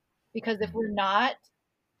 Because if we're not,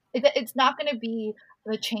 it's not going to be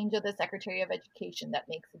the change of the Secretary of Education that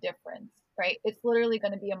makes a difference, right? It's literally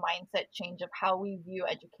going to be a mindset change of how we view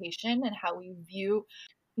education and how we view,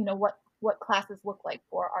 what classes look like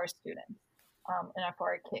for our students and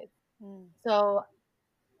for our kids. So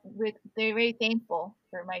they're very thankful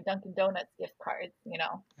for my Dunkin' Donuts gift cards,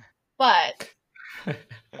 but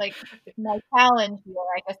like my challenge here,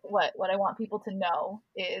 I guess what I want people to know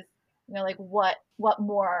is, like what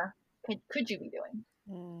more could you be doing?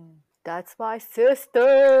 That's my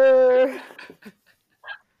sister.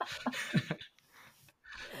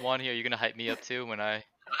 Juan, here, you're gonna hype me up too when I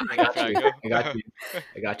got you. go?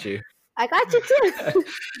 I got you. I got you too.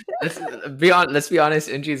 Let's be honest.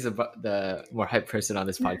 Inji is the more hype person on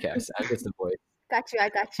this podcast. I'm just the voice. I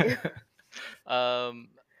got you.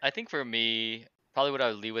 I think for me, probably what I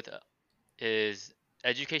would lead with is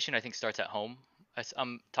education. I think starts at home.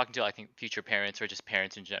 I'm talking to, I think, future parents or just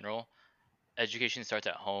parents in general. Education starts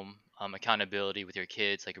at home. Accountability with your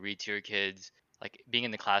kids, like read to your kids, like being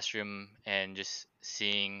in the classroom and just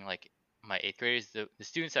seeing like my 8th graders, the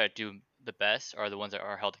students that do the best are the ones that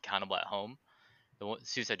are held accountable at home. The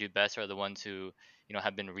students that do best are the ones who,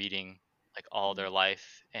 have been reading like all their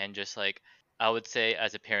life. And just like, I would say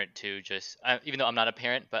as a parent too, even though I'm not a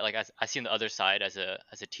parent, but like I see on the other side as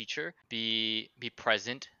a teacher, be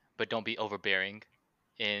present, but don't be overbearing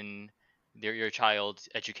in your child's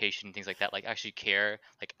education, things like that. Like actually care,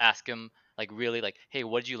 like ask them, like really, like, hey,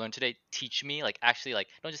 what did you learn today? Teach me. Like actually, like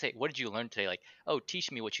don't just say what did you learn today, like, oh, teach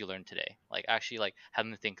me what you learned today. Like actually, like have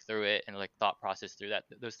them think through it and like thought process through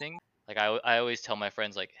those things. Like I always tell my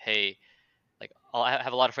friends, like, hey, like I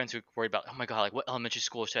have a lot of friends who worry about, oh my god, like what elementary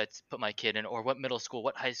school should I put my kid in, or what middle school,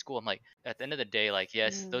 what high school. I'm like, at the end of the day, like,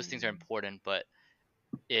 yes, those things are important, but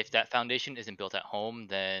if that foundation isn't built at home,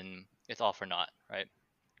 then it's all for naught, right?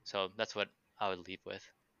 So that's what I would leave with.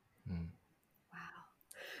 Wow,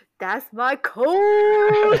 that's my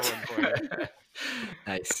quote.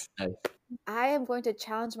 Nice. I am going to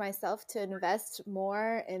challenge myself to invest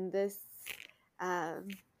more in this,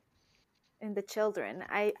 in the children.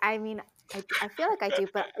 I mean, I feel like I do,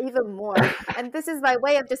 but even more. And this is my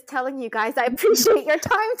way of just telling you guys I appreciate your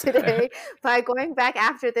time today by going back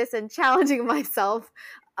after this and challenging myself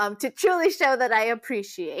to truly show that I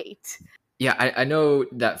appreciate. Yeah, I know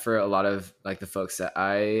that for a lot of like the folks that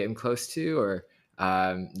I am close to or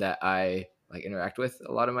that I like interact with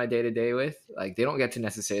a lot of my day-to-day with, like they don't get to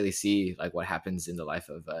necessarily see like what happens in the life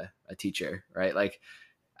of a teacher, right? Like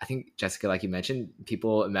I think, Jessica, like you mentioned,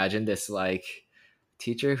 people imagine this like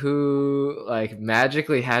teacher who like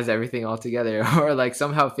magically has everything all together or like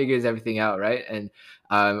somehow figures everything out, right? And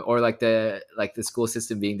or like the school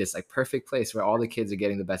system being this like perfect place where all the kids are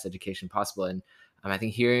getting the best education possible. And I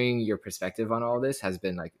think hearing your perspective on all this has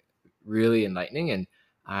been like really enlightening, and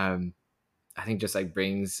I think just like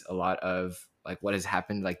brings a lot of like what has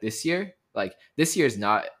happened like this year. Like this year is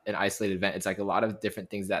not an isolated event. It's like a lot of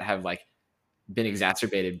different things that have like been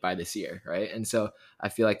exacerbated by this year, right? And so I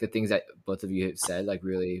feel like the things that both of you have said like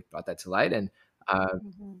really brought that to light, and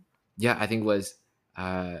yeah, I think was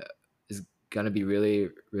is gonna be really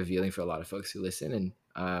revealing for a lot of folks who listen.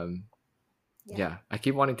 And yeah, I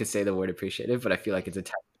keep wanting to say the word appreciative, but I feel like it's a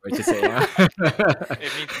tough word to say now.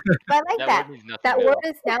 I like that. That word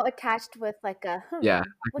is now attached with like a yeah.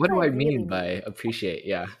 Like, what do I mean by appreciate?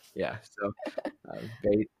 Yeah. So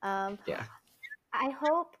very, yeah. I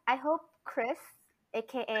hope Chris,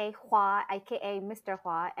 aka Hua, aka Mr.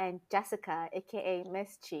 Hua, and Jessica, aka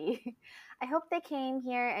Miss Chi, I hope they came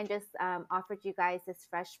here and just offered you guys this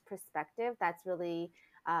fresh perspective that's really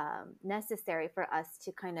necessary for us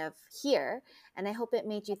to kind of hear. And I hope it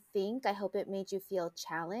made you think. I hope it made you feel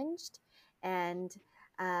challenged. And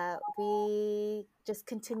we just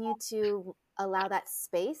continue to allow that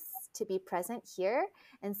space to be present here.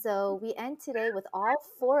 And so we end today with all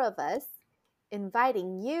four of us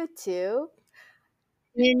inviting you to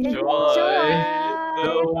enjoy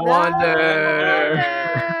the wonder.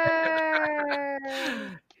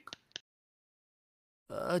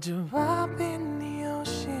 A drop in the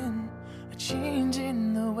ocean change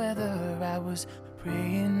in the weather. I was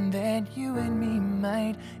praying that you and me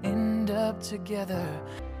might end up together.